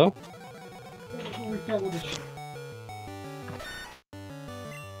down though.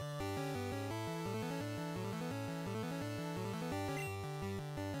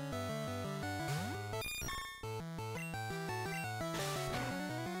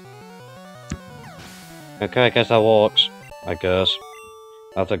 Okay, I guess that works. I guess.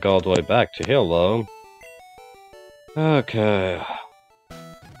 I have to go all the way back to heal though. Okay.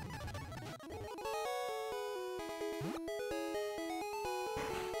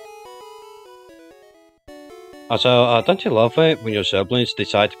 Also, don't you love it when your siblings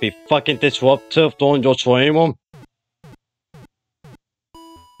decide to be fucking disruptive during your stream?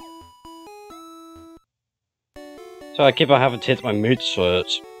 So I keep on having to hit my mood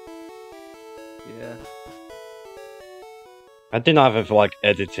switch. Yeah. I did not even feel like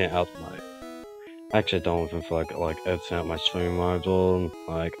editing out my... Actually, I don't even feel like editing out my stream module.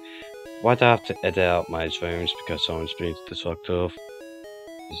 Like, why do I have to edit out my streams because someone's being destructive?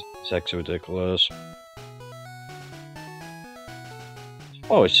 It's actually ridiculous.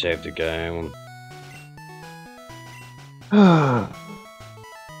 Always save the game. Oh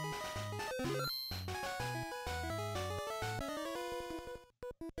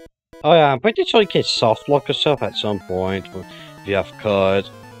yeah, I'm pretty sure you can soft lock yourself at some point if you have card.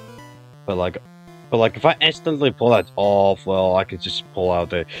 But like if I instantly pull that off, well, I can just pull out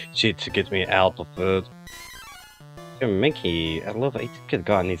the shit to get me out of it. Mickey, I love it. Good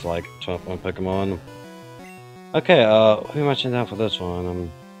God, needs like 21 Pokemon. Okay, who am I sending down for this one?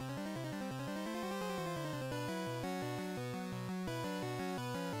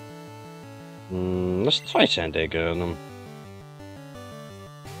 Let's try San Diego.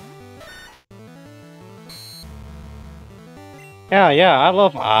 Yeah, I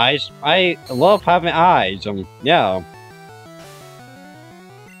love eyes. I love having eyes. Yeah.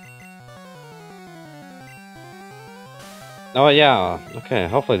 Oh yeah. Okay,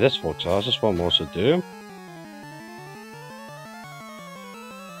 hopefully this works out. Just one more to do.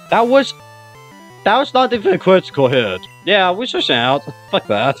 That was not even a critical hit. Yeah, we should out. Fuck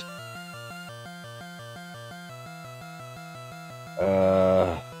that.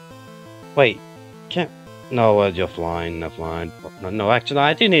 Wait. Can't. No, you're flying. Never mind. No, actually,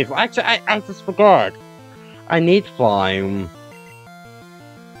 I do need. Actually, I just forgot. I need flying.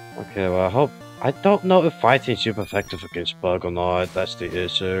 Okay, well, I hope. I don't know if fighting is super effective against bug or not. That's the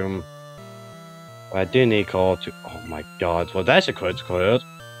issue. But I do need call to. Oh my god. Well, that's a critical hit.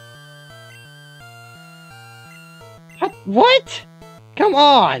 What? Come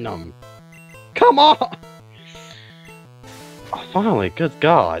on! Come on! Oh, finally, good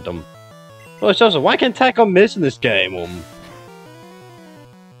god. Well, Joseph, why can't Tackle miss in this game? I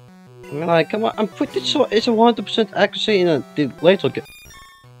mean, like, come on, I'm pretty sure it's a 100% accuracy in the later game.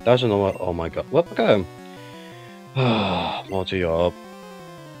 Doesn't know what. Oh my god. What? Okay. Multi up.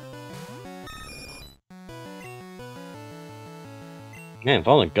 Man, if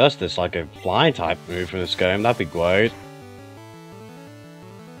only Gust is like a flying type move in this game, that'd be great.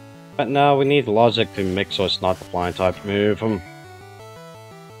 But no, we need logic to make sure it's not the flying type move. I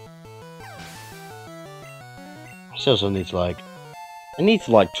also need to like... I need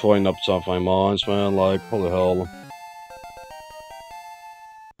to like train up some of my minds, man, like, holy hell.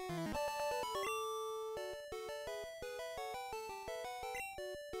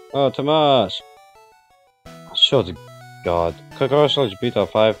 Oh, Tomas! Sure to God. Congratulations, beat our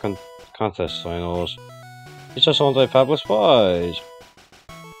 5 contest finals. You just won a fabulous prize!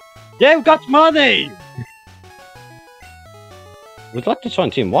 Yeah, we got money! We'd like to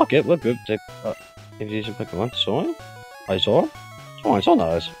join Team Rocket. We're good. If you should pick one, join? I saw? Join, so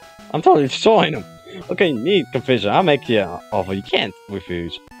nice. I'm totally joining them. Okay, need confusion. I'll make you an offer. You can't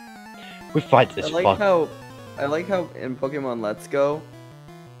refuse. We fight this fuck. I like how in Pokemon Let's Go,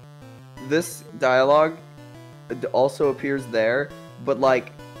 this dialogue also appears there, but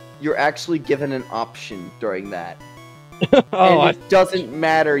like you're actually given an option during that. Oh, and it doesn't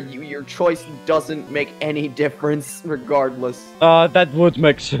matter. Your choice doesn't make any difference regardless. that would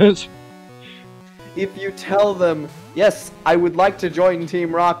make sense. If you tell them, yes, I would like to join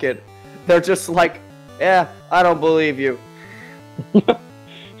Team Rocket, they're just like, yeah, I don't believe you.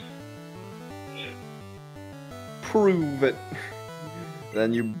 Prove it.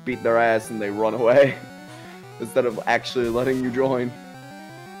 Then you beat their ass and they run away. Instead of actually letting you join.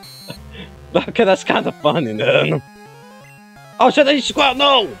 Okay, that's kind of funny then. Oh shit, I Squall,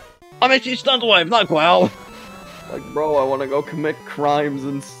 no! I'm actually stunned away, not Growl. Like, bro, I want to go commit crimes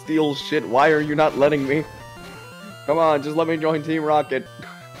and steal shit. Why are you not letting me? Come on, just let me join Team Rocket.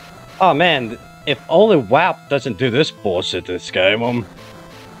 Oh man, if only WAP doesn't do this bullshit this game,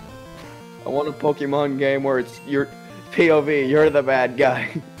 I want a Pokemon game where it's your POV, you're the bad guy.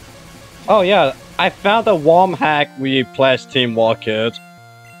 Oh yeah, I found a WOM hack where you place Team Rocket.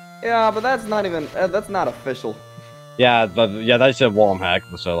 Yeah, but that's not even, that's not official. Yeah, but yeah, that's a WOM hack,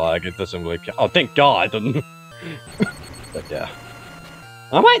 so like, it doesn't really count. Oh, thank God! But yeah.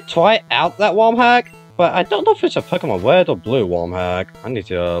 I might try out that WOM hack, but I don't know if it's a Pokemon Red or Blue WOM hack. I need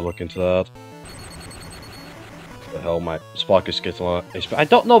to look into that. The hell, my Sparkus gets a lot of HP. I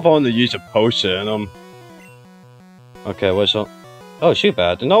don't know if I want to use a potion. Okay, what's up? Oh, shoot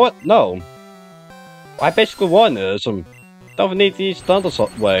bad. You know what? No. I basically won this. Don't need to use Thunder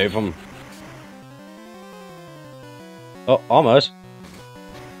Wave. Oh, almost.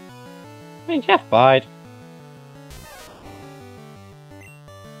 I mean, yeah, fine.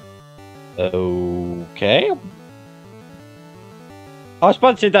 Okay. I was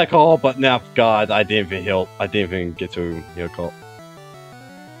about to say that call, but now, God, I didn't even heal. I didn't even get to heal call.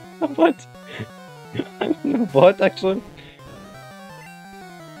 What? What, actually?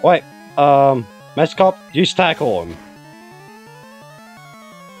 Wait, Magikarp, use tackle him.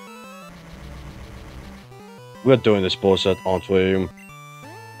 We're doing this bullshit, aren't we? Oh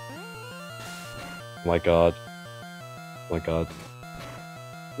my God. Oh my God.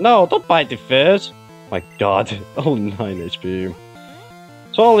 No, don't bite the fish! My God. Oh, 9 HP.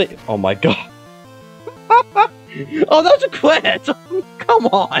 Totally. Oh my God. Oh, that was a quit! Come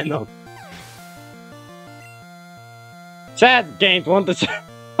on! Sad games want to.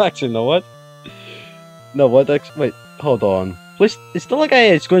 Actually, know what? No, what? Wait, hold on. Please, is there like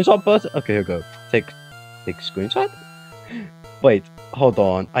a screenshot button? Okay, here we go. Take screenshot? Wait, hold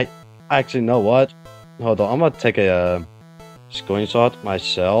on. I actually know what? Hold on, I'm gonna take a screenshot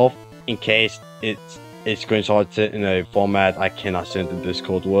myself in case it screenshots it in a format I cannot send to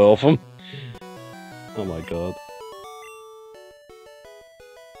Discord with. Oh my God.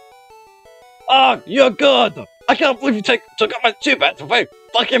 Oh, you're good! I can't believe you took out my Zubat for a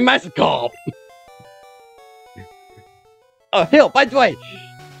fucking Magikarp! Oh, hell, by the way,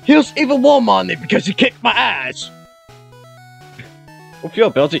 here's even more money because you kicked my ass! With your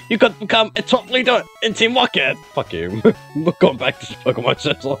ability, you could become a top leader in Team Rocket! Fuck you. We're going back to Pokemon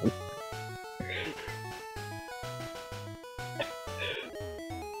Central.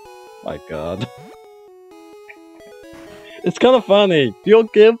 My God. It's kind of funny. You're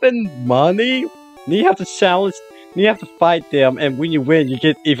given money, and you have to challenge, and you have to fight them, and when you win, you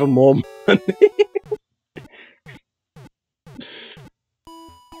get even more money.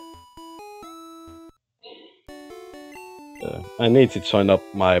 I need to turn up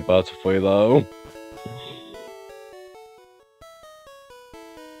my Butterfree though.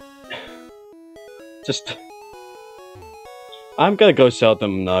 I'm gonna go sell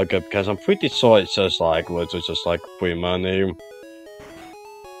them Nugget because I'm pretty sure it's just like literally just like free money.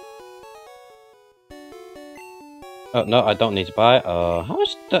 Oh no, I don't need to buy. How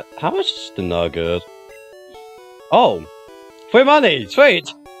much is the Nugget? Oh, free money,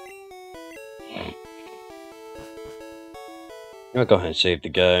 sweet. I'll go ahead and save the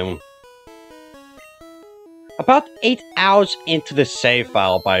game. About 8 hours into the save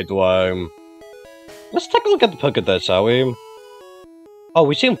file, by the way. Let's take a look at the Pokédex, shall we? Oh,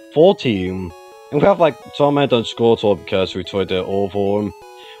 we see 14. And we have like Torment and Squirtle because we tried it all for them.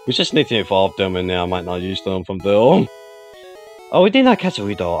 We just need to evolve them and now I might not use them from there. Oh, we did not catch a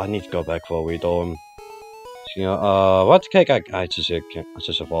Weedle. I need to go back for a Weedle. So, you know, what's the cake? I just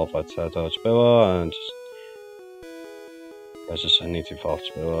evolve at Spiller and just... I need to evolve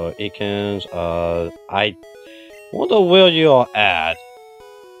Spiller. Ekans, I wonder where you are at.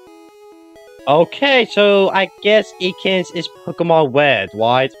 Okay, so I guess Ekans is Pokemon Red,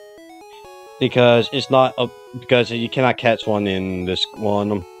 right? because it's not because you cannot catch one in this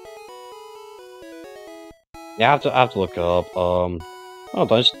one. Yeah, I have to look up. Hold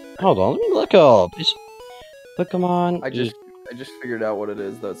on, let me look up. It's Pokemon. I just figured out what it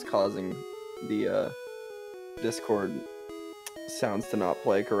is that's causing the Discord sounds to not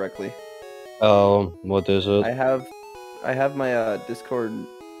play correctly. Oh, what is it? I have my Discord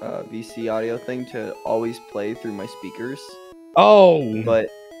VC audio thing to always play through my speakers. Oh,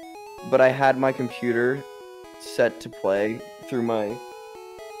 but I had my computer set to play through my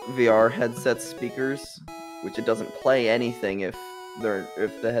VR headset speakers, which it doesn't play anything if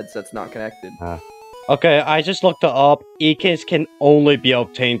the headset's not connected. okay. I just looked it up. Ekins can only be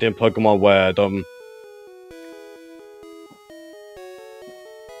obtained in Pokemon Red.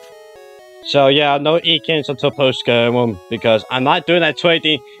 So yeah, no Ekins until post-game because I'm not doing that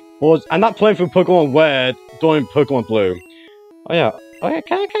trading. I'm not playing through Pokemon Red during Pokemon Blue. Oh yeah,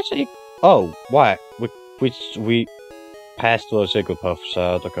 can I catch it? Oh, what? We passed through a single puff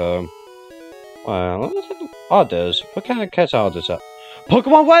set. Okay. Well, let me take Others. What can I catch Others at?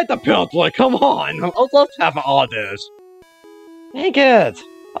 Pokemon Red apparently. Come on, I'd love to have Others. Dang it!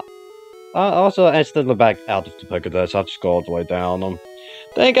 I also instantly back out of the Pokédex. I have to scroll all the way down.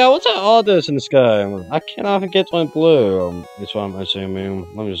 Dang it, what's that Others in the sky? I can't even get one blue. That's what I'm assuming.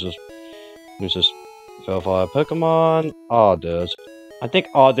 Let me just verify. Pokemon Others. I think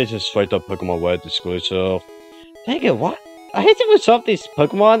Others is straight up Pokemon Red exclusive. Dang it, what? I hate it with some of these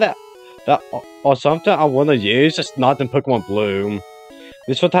Pokemon that or something I want to use, just not in Pokemon Blue.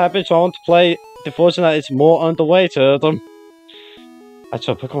 This is what happens when I want to play the version that is more underrated.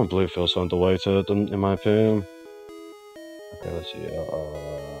 Actually, Pokemon Blue feels underrated in my opinion. Okay, let's see.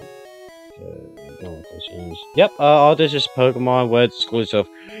 Yep, Others is Pokemon Red exclusive.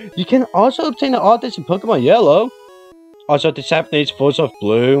 You can also obtain the Others in Pokemon Yellow. Also, the Japanese version of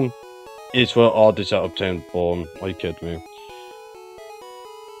Blue is where Others are obtained from. Are you kidding me?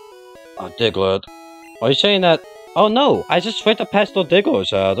 Oh, Diglett. Are you saying that? Oh no, I just straight up passed the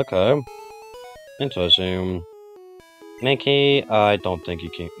Diglett's out. Okay. Interesting. Mankey, I don't think you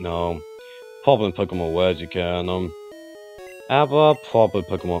can. No. Probably in Pokemon Red you can. Abra, probably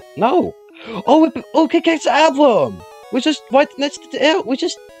Pokemon. No! Oh, okay, it's Abra! We're just right next to the air.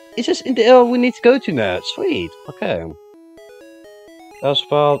 It's just in the area we need to go to now. Sweet. Okay.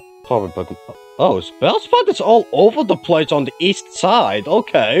 Bellsprout, probably Pokemon. Oh, Bellsprout is all over the place on the east side.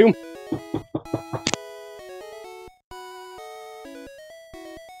 Okay.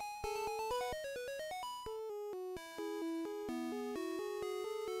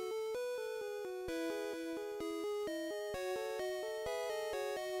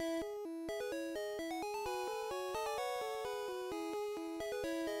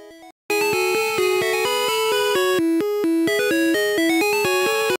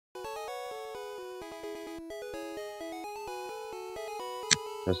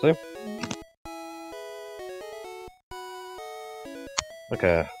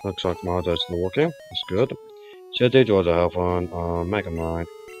 Okay, looks like Mardo's not working. That's good. So did you also have on Mega Knight?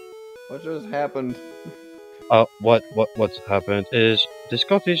 What just happened? What's happened is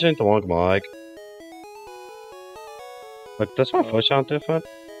Discord using the wrong mic. Like, does my voice sound different?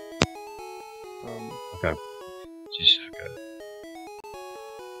 Okay. She's so good.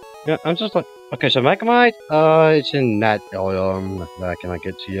 Yeah, I'm just like, okay, so Mega Knight, it's in that area that I cannot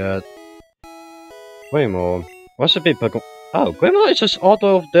get to yet. Way more. What's the big Pokemon? Oh, Grimlock is just all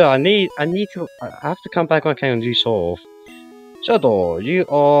over there. I have to come back when I can resolve. Shadow, you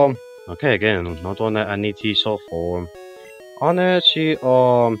are... Okay, again, not one that I need to resolve for. Honest, you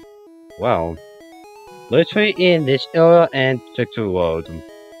are... Wow. Literally in this area and Victory Road.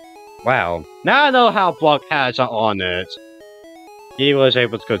 Wow. Now I know how Brock has on it. He was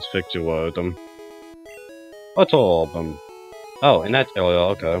able to go to Victory Road. What's all of them? Oh, in that area,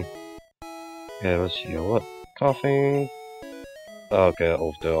 okay. Yeah, let's see, what? Coughing... Okay,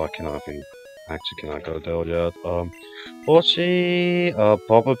 over there, I cannot go there yet. Horsey,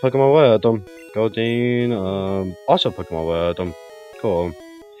 probably Pokemon Red, Goldeen, also Pokemon Red, cool.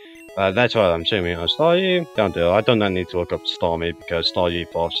 That's what I'm assuming. Staryu, down there. I don't need to look up Starmie because Staryu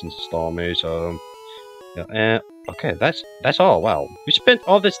evolves into Starmie, so... Yeah, and... Okay, that's all, wow. We spent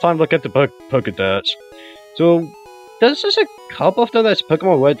all this time looking at the Pokédex. So, there's just a couple of them that's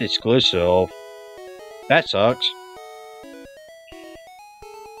Pokemon Red exclusive. That sucks.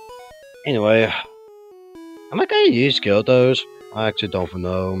 Anyway, am I gonna use Gyarados? I actually don't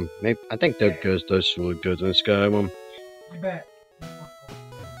know. Maybe I think they're good. Those really good in this game.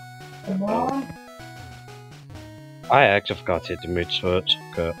 I actually forgot to hit the mid switch.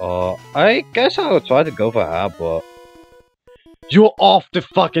 Okay, I guess I'll try to go for Abra. You're off the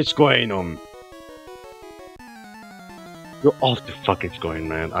fucking screen, You're off the fucking screen,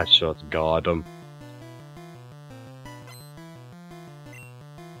 man. I swear to God.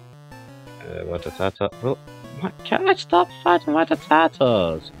 Rattata. Well, what? Can I stop fighting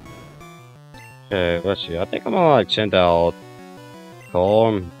Rattatatas? Okay, let's see. I think I'm gonna like send out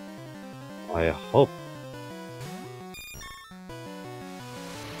Corn. I hope.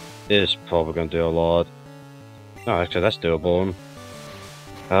 It's probably gonna do a lot. No, actually, that's doable.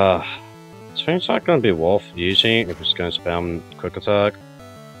 It seems like gonna be worth using if it's gonna spam quick attack.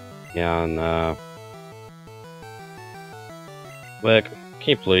 Yeah, and Rick, can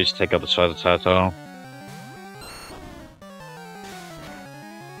you please take out the side of Tato?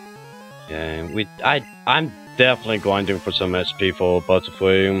 Yeah, I'm definitely going to put some SP for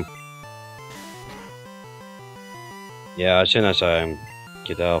Butterfree. Yeah, as soon as I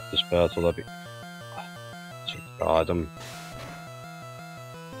get out of this battle, I'll be. God,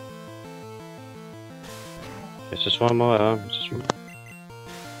 it's just one more. Just one.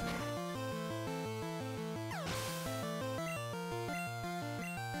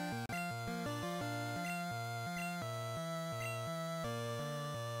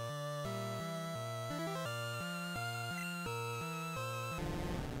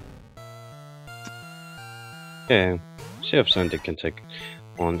 Okay, see if Sandy can take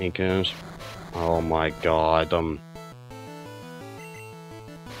on Icarus. Oh my God,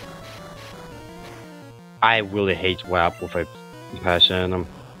 I really hate WAP with a passion.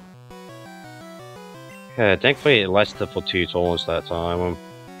 Okay, thankfully it lasted for 2 turns that time. Oh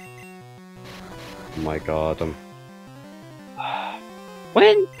my God,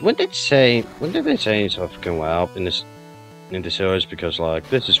 when did they change African WAP in the series? Because like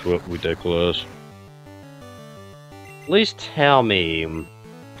this is ridiculous. Please tell me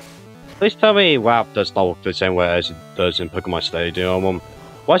WAP does not work the same way as it does in Pokemon Stadium.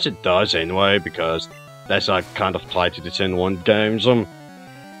 What it does anyway, because that's like kind of tied to the Gen 1 games. Now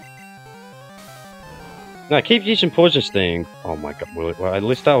I keep using Poison Sting. Oh my God, well at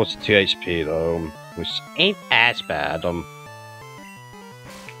least that was 2 HP though, which ain't as bad. Okay,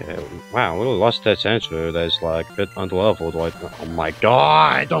 wow, we lost that Sandshrew. That's like a bit underleveled. Like, oh my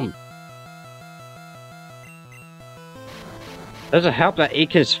God. Doesn't help that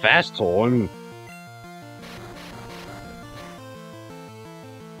Aiken's fast turn.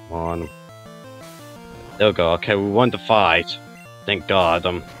 Come on. There we go. Okay, we won the fight. Thank God.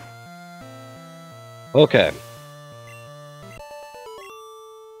 Okay.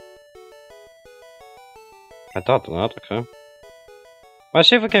 I thought not. Okay. Let's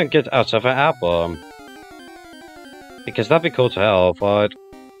see if we can get out of an apple. Because that'd be cool to help. But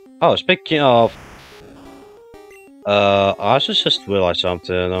oh, speaking of. I just realized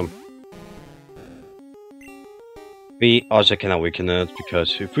something. We also cannot weaken it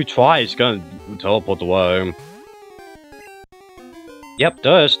because if we try, it's gonna teleport away. Yep,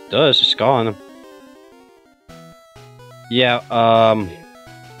 does it's gone. Yeah.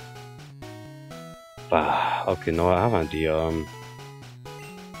 Okay, no, I have an idea.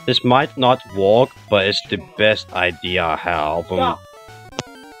 This might not work, but it's the best idea I have.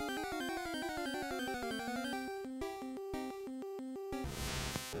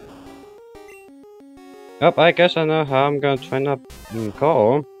 Yep, I guess I know how I'm gonna try not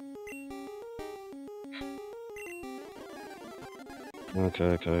go.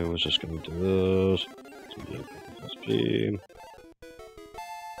 Okay, we're just gonna do this.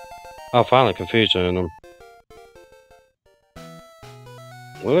 Oh, finally, confusion.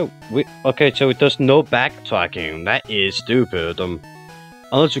 Well, okay, so it does no backtracking. That is stupid.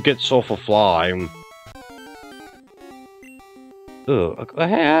 Unless you get Sulfur Fly. Ugh, okay,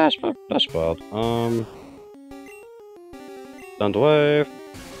 hey, that's bad. Down the wave.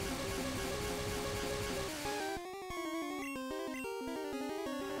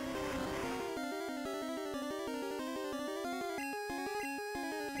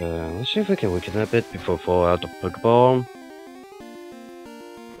 Let's see if we can weaken a bit before we fall out of Pokeball.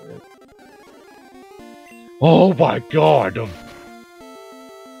 Oh my God!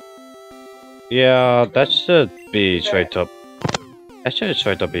 Yeah, that should be straight up. That should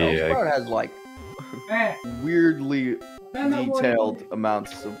straight up be. Bellsprout has like weirdly detailed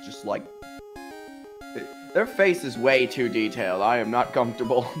amounts of just like. Their face is way too detailed. I am not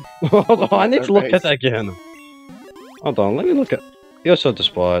comfortable. Hold on, I need to look at that again. Hold on, let me look at. You saw the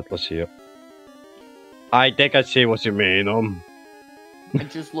spot. Let's see it. I think I see what you mean.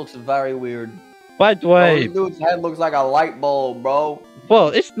 It just looks very weird. By the way, this dude's head looks like a light bulb, bro. Well,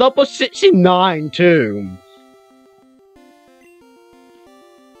 it's number 69 too.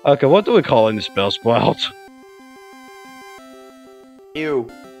 Okay, what do we call in this Bellsprout? Ew.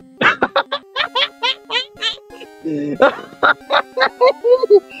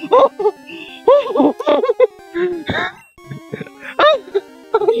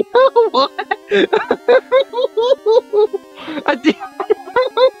 What? I think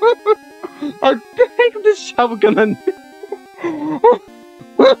I think this show gonna.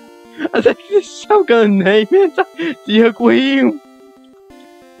 I think this show gonna name it the Queen.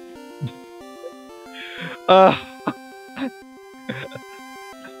 Oh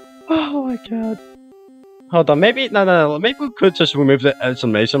my god. Hold on, maybe no. Maybe we could just remove the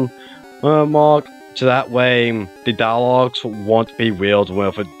exclamation mark, so that way the dialogues won't be weird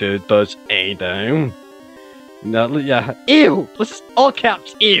whenever dude does anything. No, yeah. Ew! This is all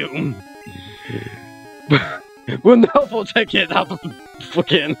caps. Ew. We'll never take it out of the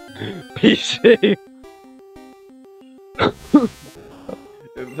fucking PC.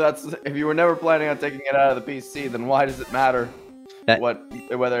 If you were never planning on taking it out of the PC, then why does it matter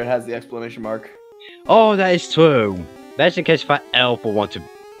whether it has the exclamation mark? Oh, that is true. That's in case if I ever want to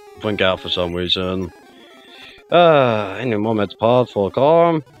bring out for some reason. Any more metal part for a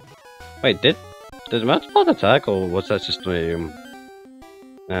car? Wait, did the metal part attack or was that just me?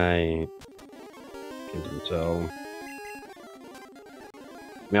 I can't tell.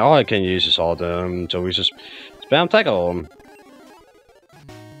 I mean, all I can use is all them, so we just spam tackle.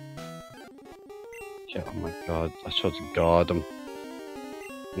 Yeah, oh my god, I swear to god.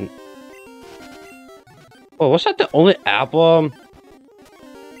 Oh, was that the only apple?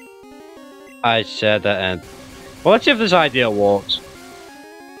 I said that and... Well, let's see if this idea works.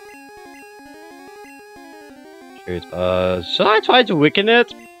 Shoot, should I try to weaken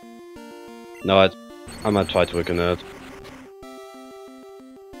it? No, I'm gonna try to weaken it.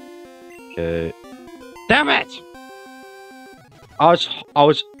 Okay. Damn it! I was...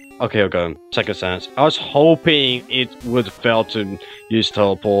 Okay, second sense. I was hoping it would fail to use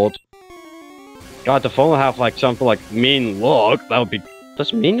teleport. God, the phone will have like something like mean look. That would be...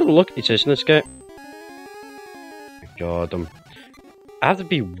 Does mean look exist in this game? God, I have to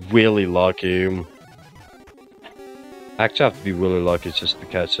be really lucky. Actually, I have to be really lucky just to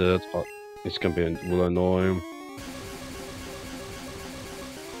catch it. But it's gonna be really annoying.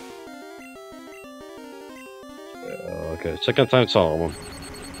 Okay, second time solve.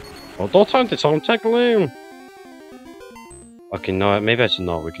 Oh, third time to solve tackling. Okay, no, maybe I should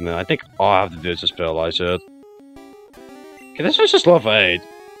not weaken it. I think all I have to do is just paralyze it. Okay, this was just level 8.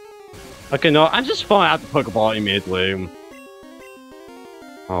 Okay, no, I'm just falling out the Pokeball immediately.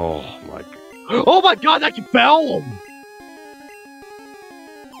 Oh my god. Oh my god, I can fell him!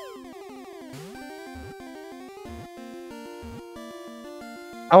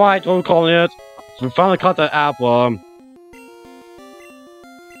 Alright, we're calling it. We finally caught the apple.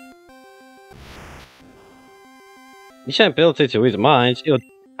 The ability to read minds, it will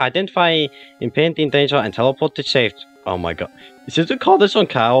identify impending danger and teleport to safety. Oh my god. Should we call this one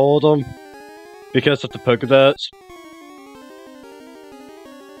coward? Because of the Pokedex?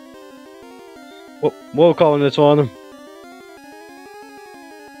 We're calling this one.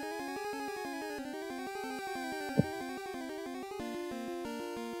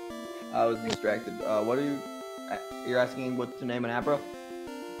 I was distracted. What are you... You're asking what to name an Abra?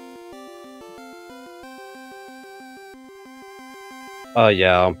 Oh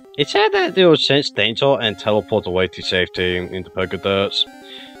yeah. It said that they will sense danger and teleport away to safety in the Pokedex.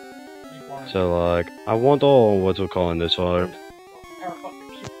 So like, I wonder what we're calling this one.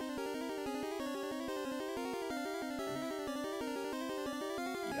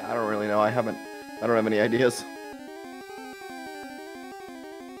 Yeah, I don't really know. I don't have any ideas.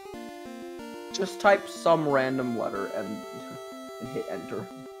 Just type some random letter and hit enter.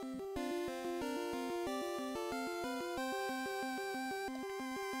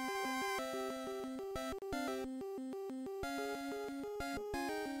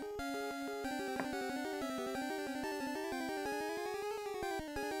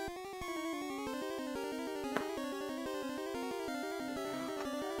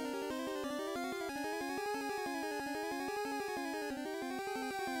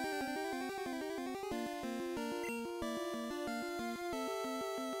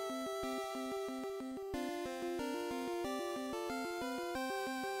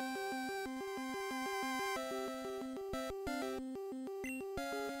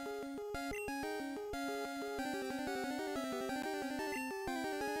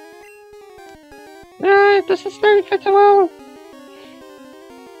 This is very fitting.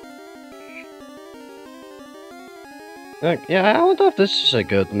 Yeah, I wonder if this is a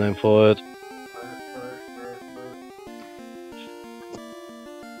good name for it.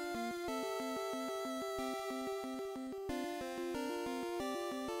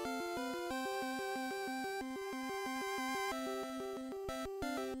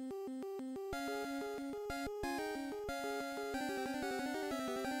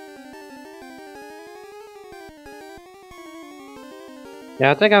 Yeah,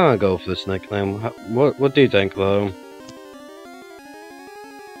 I think I'm gonna go for this nickname. What do you think, though?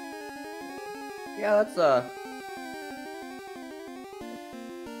 Yeah, that's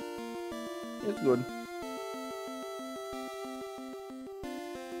it's good.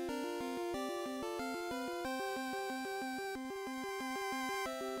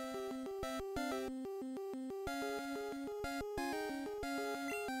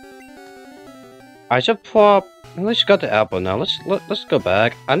 I should pop. Let's got the apple now. Let's go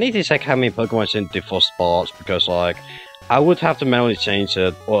back. I need to check how many Pokemon's in default spots because like I would have to manually change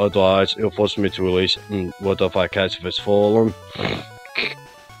it, or otherwise it'll force me to release what if I catch if it's full.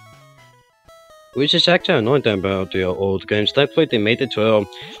 Which is actually annoying thing about the old games. Thankfully they made it to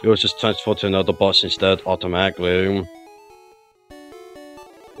it was just transferred to another boss instead automatically.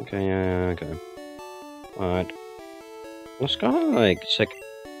 Okay, yeah, okay. Alright. Let's go like check.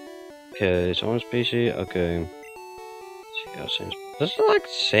 Okay, it's on PC. Okay. Does it like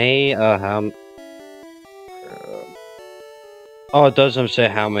say how? Oh, it doesn't say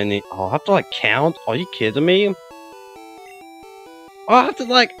how many. Oh, I have to like count. Are you kidding me? Oh, I have to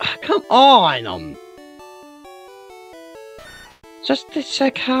like. Come on. Just to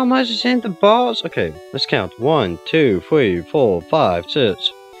check how much is in the box. Okay, let's count. 1, 2, 3, 4, 5,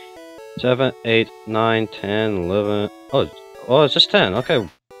 6, 7, 8, 9, 10, 11. Oh, it's just 10. Okay,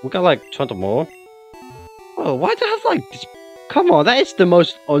 we got like 20 more. Oh, why do I have like this? Come on, that is the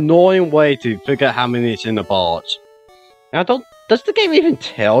most annoying way to figure out how many is in the box. I don't. Does the game even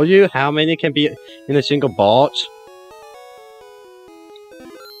tell you how many can be in a single box?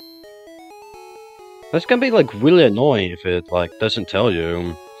 That's gonna be like really annoying if it like doesn't tell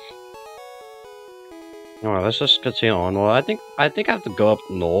you. Alright, let's just continue on. Well, I think I have to go up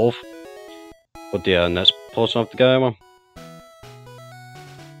north with the next portion of the game.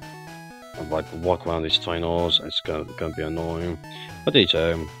 Like walk around these tunnels, it's gonna be annoying. But it's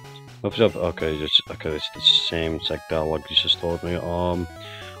okay, it's the same exact dialogue you just told me. Oh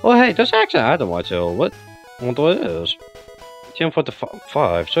hey, there's actually an item right here. What it is?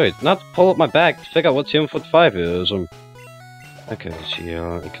 TM45. Sorry, not pull up my bag to figure out what TM45 is. Okay, let's see.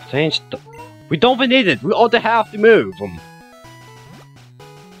 It contains. We don't need it. We all have to move.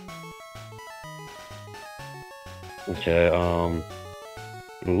 Okay.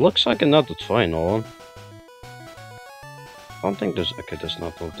 Looks like another final. I don't think there's. Okay, there's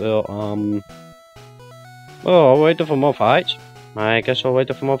nothing there. Oh, I'll wait for more fights. I guess I'll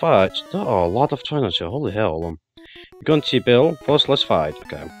wait for more fights. There are a lot of trainers here. Holy hell. You're going to see Bill. First, let's fight.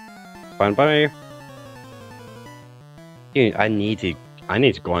 Okay. Fine by me. Yeah, I need to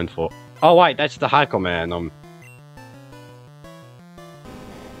go in for. Oh wait, that's the Hacker Man.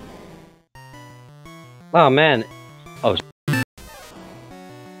 Oh man. Oh.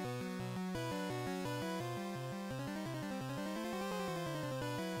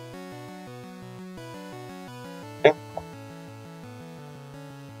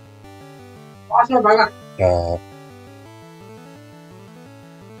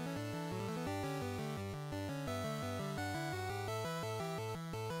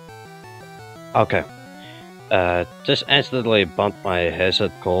 Okay. Just accidentally bumped my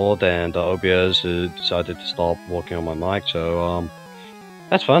headset cord and the OBS decided to stop working on my mic, so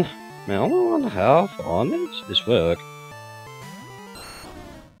that's fun. Man, I only want to have on this work.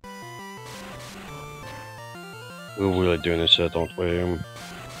 We're really doing this shit, don't we?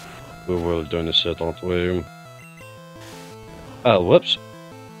 We're really doing this shit, don't we? Oh, whoops.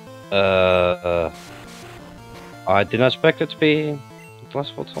 I did not expect it to be glass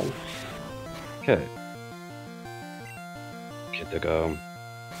bottle. Okay. Good to go.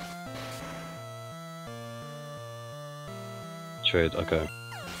 Trade, okay.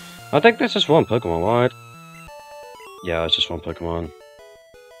 I think there's just one Pokemon, right? Yeah, it's just one Pokemon.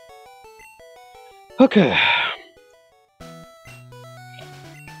 Okay.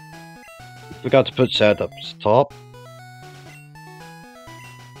 Forgot to put Sad up top.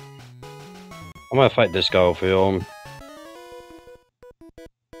 I'm gonna fight this guy over here.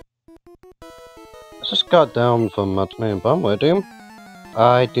 I just got down from Mount Moon, but I'm with him.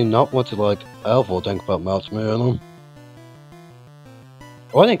 I do not want to like ever think about Mount Moon.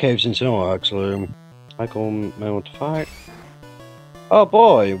 Or any caves in general, actually. I call Mount fight. Oh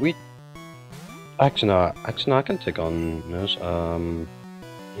boy, we. Actually, I can take on this.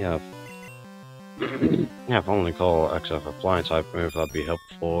 Yeah. Yeah, if only call actually a flying type move, that'd be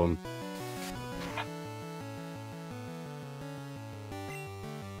helpful.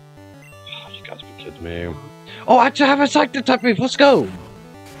 You guys be kidding me. Oh, I actually have a psychic type move, let's go!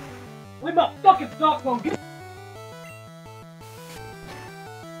 Leave my fucking stock on.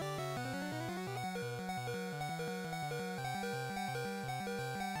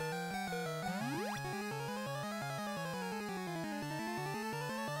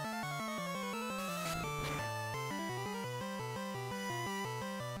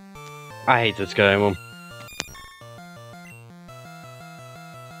 I hate this game, man.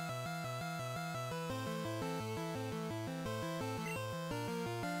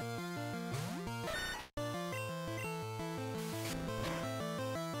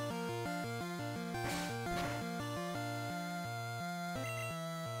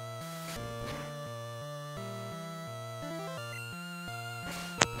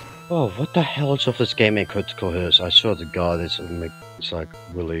 Oh, what the hell is of this game in critical hits? I swear to God, it's like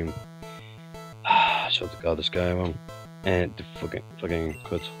really. I swear to God, this game, and the fucking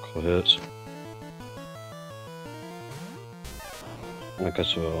critical hits. Okay,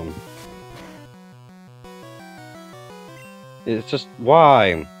 so it's just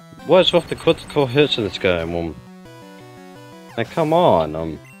why? What is with the critical hits in this game? Like, come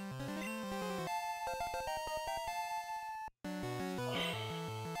on,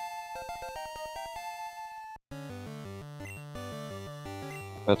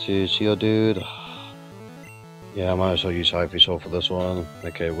 That's your dude. Yeah, I might as well use Hypesoul for this one.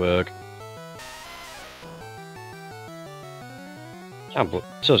 Okay, work.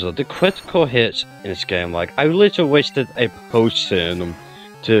 So the critical hits in this game, like, I literally wasted a potion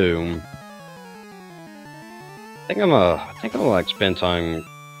too. I think I'm gonna like spend time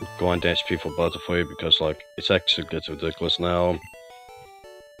going to HP for Butterfree because like it's actually getting ridiculous now.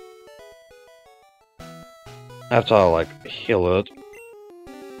 After I like heal it.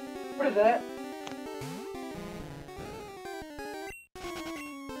 What is that?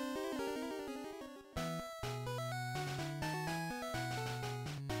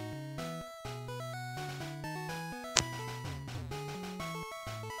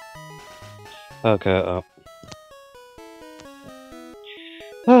 Okay,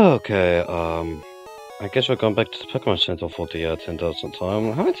 okay, I guess we're going back to the Pokemon Center for the 10,000th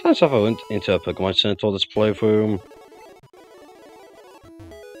time. How many times have I went into a Pokemon Center this playthrough?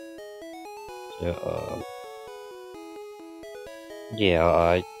 Yeah,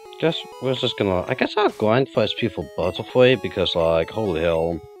 I guess we're just gonna... I guess I'll grind for SP for Butterfree, because, like, holy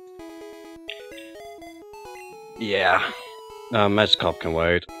hell. Yeah. Magikarp can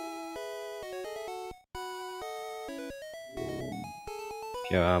wait.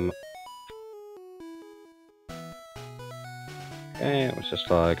 Yeah, okay, it was just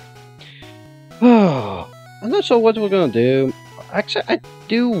like... Oh, I'm not sure what we're gonna do. Actually, I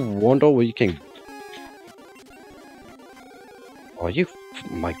do wonder where you can... Are you...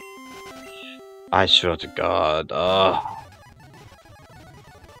 My... I swear to God, I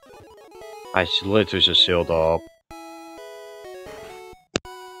literally just sealed up.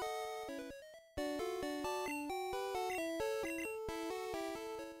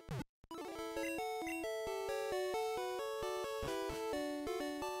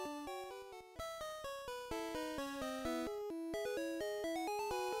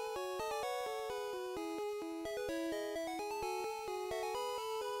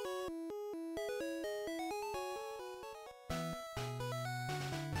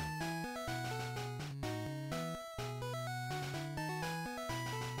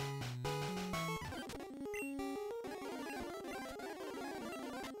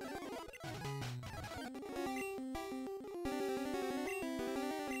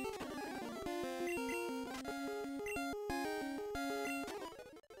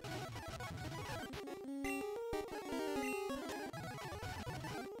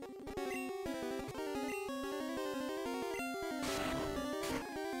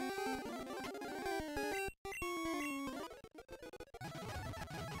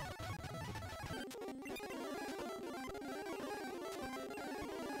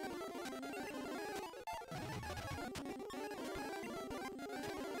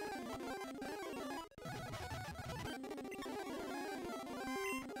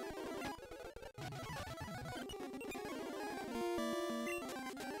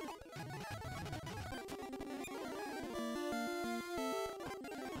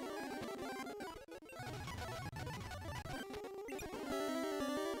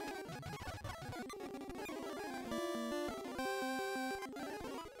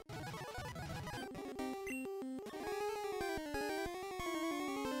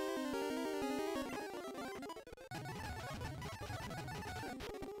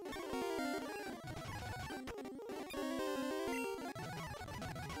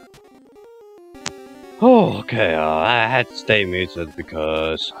 Oh, okay, I had to stay muted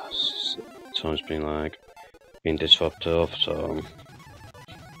because someone's being disruptive, so...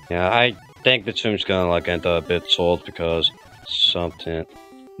 Yeah, I think the stream's gonna like end up a bit short because something...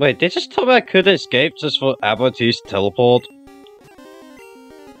 Wait, they just told me I couldn't escape just for Abatee's teleport?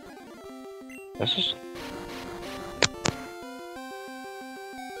 That's just...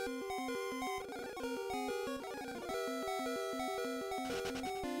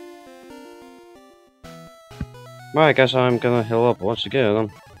 Well, I guess I'm gonna heal up once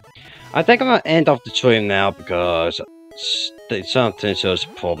again. I think I'm gonna end off the stream now because something's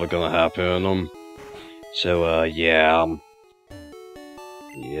just probably gonna happen. So, yeah.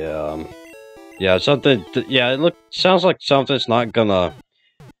 Yeah, something. Yeah, sounds like something's not gonna.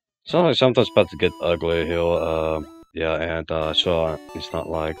 Sounds like something's about to get ugly here. Yeah, and sure, it's not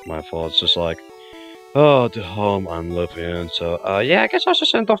like my fault. It's just like, oh, the home I'm living in. So, yeah, I guess I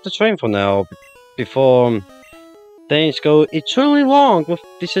should end off the stream for now before things go eternally wrong with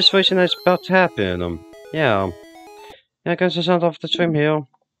the situation that's about to happen. Yeah, I guess I end off the stream here.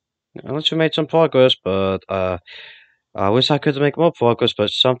 Unless we made some progress, but I wish I could make more progress, but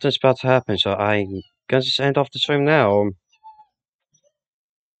something's about to happen, so I'm gonna just end off the stream now.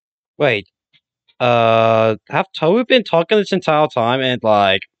 Wait, have Toby been talking this entire time and,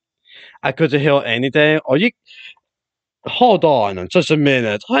 like, I could hear anything? Are you... Hold on just a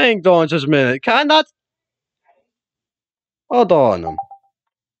minute. Hang on just a minute. Can I not... Hold on.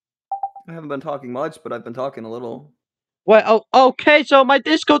 I haven't been talking much, but I've been talking a little. Wait, oh, okay, so my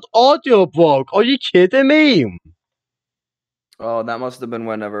Discord audio broke. Are you kidding me? Oh, that must have been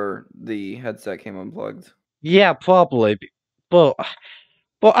whenever the headset came unplugged. Yeah, probably. But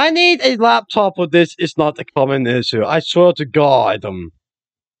I need a laptop for this. It's not a common issue. I swear to God.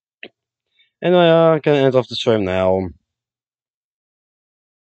 Anyway, I'm gonna end off the stream now.